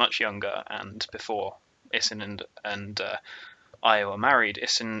when they were much younger and before Isin and Aya were married.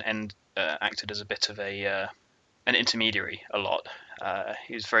 Isin acted as a bit of an intermediary a lot.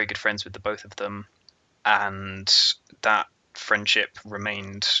 He was very good friends with the both of them, and that friendship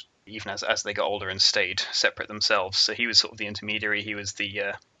remained even as they got older and stayed separate themselves. So he was sort of the intermediary. He was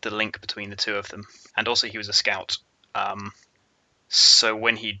the link between the two of them, and also he was a scout. So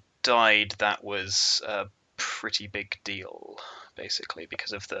when he died, that was a pretty big deal, basically,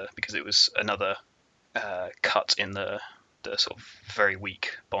 because it was another cut in the sort of very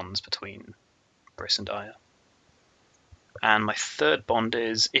weak bonds between Briss and Aya. And my third bond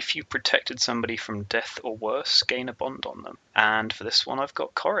is if you protected somebody from death or worse, gain a bond on them. And for this one, I've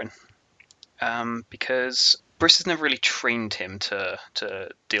got Corin, because Briss has never really trained him to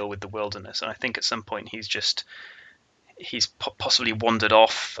deal with the wilderness, and I think at some point he's possibly wandered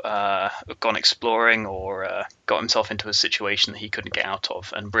off, gone exploring, or got himself into a situation that he couldn't get out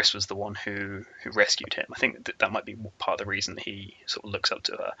of, and Briss was the one who rescued him. I think that might be part of the reason that he sort of looks up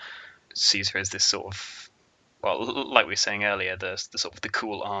to her, sees her as this sort of, well, like we were saying earlier, the sort of the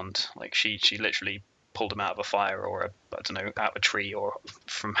cool aunt. Like she literally pulled him out of a fire, or out of a tree, or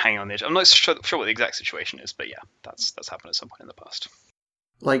from hanging on the edge. I'm not sure what the exact situation is, but yeah, that's happened at some point in the past.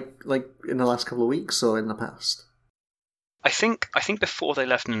 Like in the last couple of weeks, or in the past? I think before they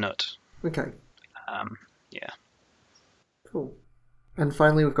left Nunut. Okay. Yeah. Cool. And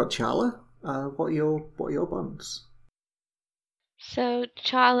finally, we've got Chala. What are your bonds? So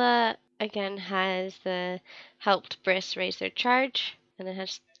Chala again has helped Briss raise their charge, and it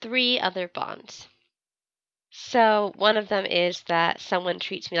has 3 other bonds. So one of them is that someone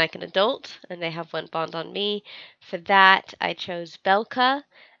treats me like an adult, and they have 1 bond on me. For that, I chose Belka.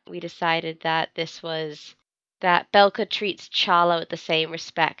 We decided that that Belka treats Chala with the same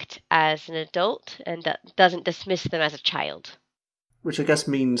respect as an adult, and doesn't dismiss them as a child. Which I guess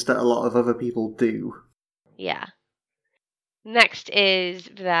means that a lot of other people do. Yeah. Next is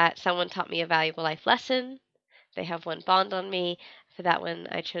that someone taught me a valuable life lesson. They have 1 bond on me. For that one,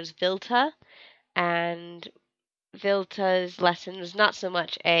 I chose Vilta. And Vilta's lesson was not so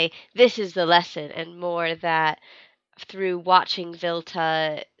much this is the lesson, and more that through watching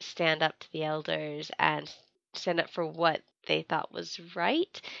Vilta stand up to the elders and stand up for what they thought was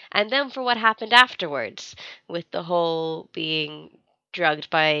right, and then for what happened afterwards with the whole being drugged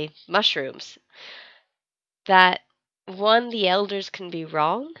by mushrooms, that 1, the elders can be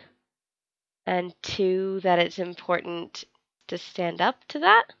wrong, and 2, that it's important to stand up to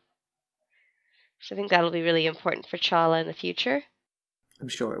that. So I think that'll be really important for Chala in the future. I'm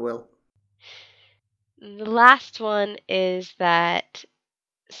sure it will. And the last one is that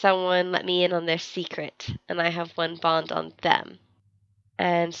someone let me in on their secret, and I have one bond on them.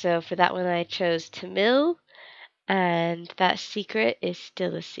 And so for that one, I chose Tamil, and that secret is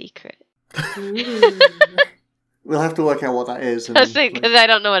still a secret. We'll have to work out what that is. Because I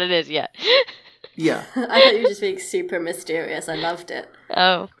don't know what it is yet. Yeah. I thought you were just being super mysterious. I loved it.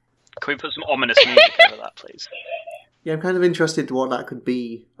 Oh. Can we put some ominous music over that, please? Yeah, I'm kind of interested to what that could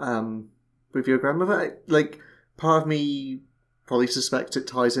be with your grandmother. Like, part of me probably suspects it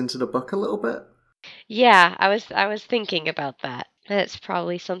ties into the book a little bit. Yeah, I was thinking about that. And it's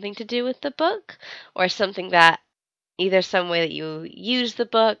probably something to do with the book, or something that either some way that you use the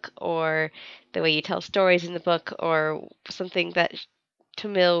book, or the way you tell stories in the book, or something that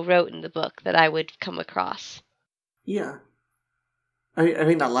Tamil wrote in the book that I would come across. Yeah. I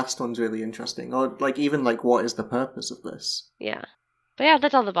think that last one's really interesting. Or, like, even, like, what is the purpose of this? Yeah. But yeah,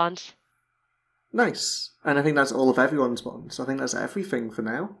 that's all the bonds. Nice. And I think that's all of everyone's bonds. I think that's everything for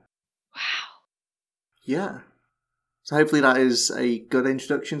now. Wow. Yeah. So hopefully that is a good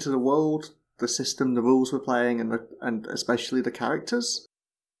introduction to the world, the system, the rules we're playing, and especially the characters.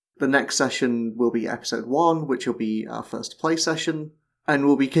 The next session will be episode 1, which will be our first play session. And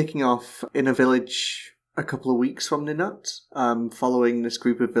we'll be kicking off in a village a couple of weeks from Ninut, following this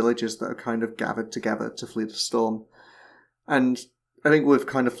group of villagers that are kind of gathered together to flee the storm. And I think we've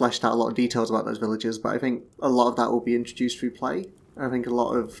kind of fleshed out a lot of details about those villagers, but I think a lot of that will be introduced through play. I think a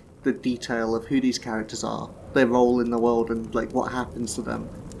lot of the detail of who these characters are, their role in the world, and like what happens to them,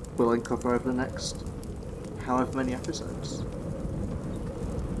 will uncover over the next however many episodes.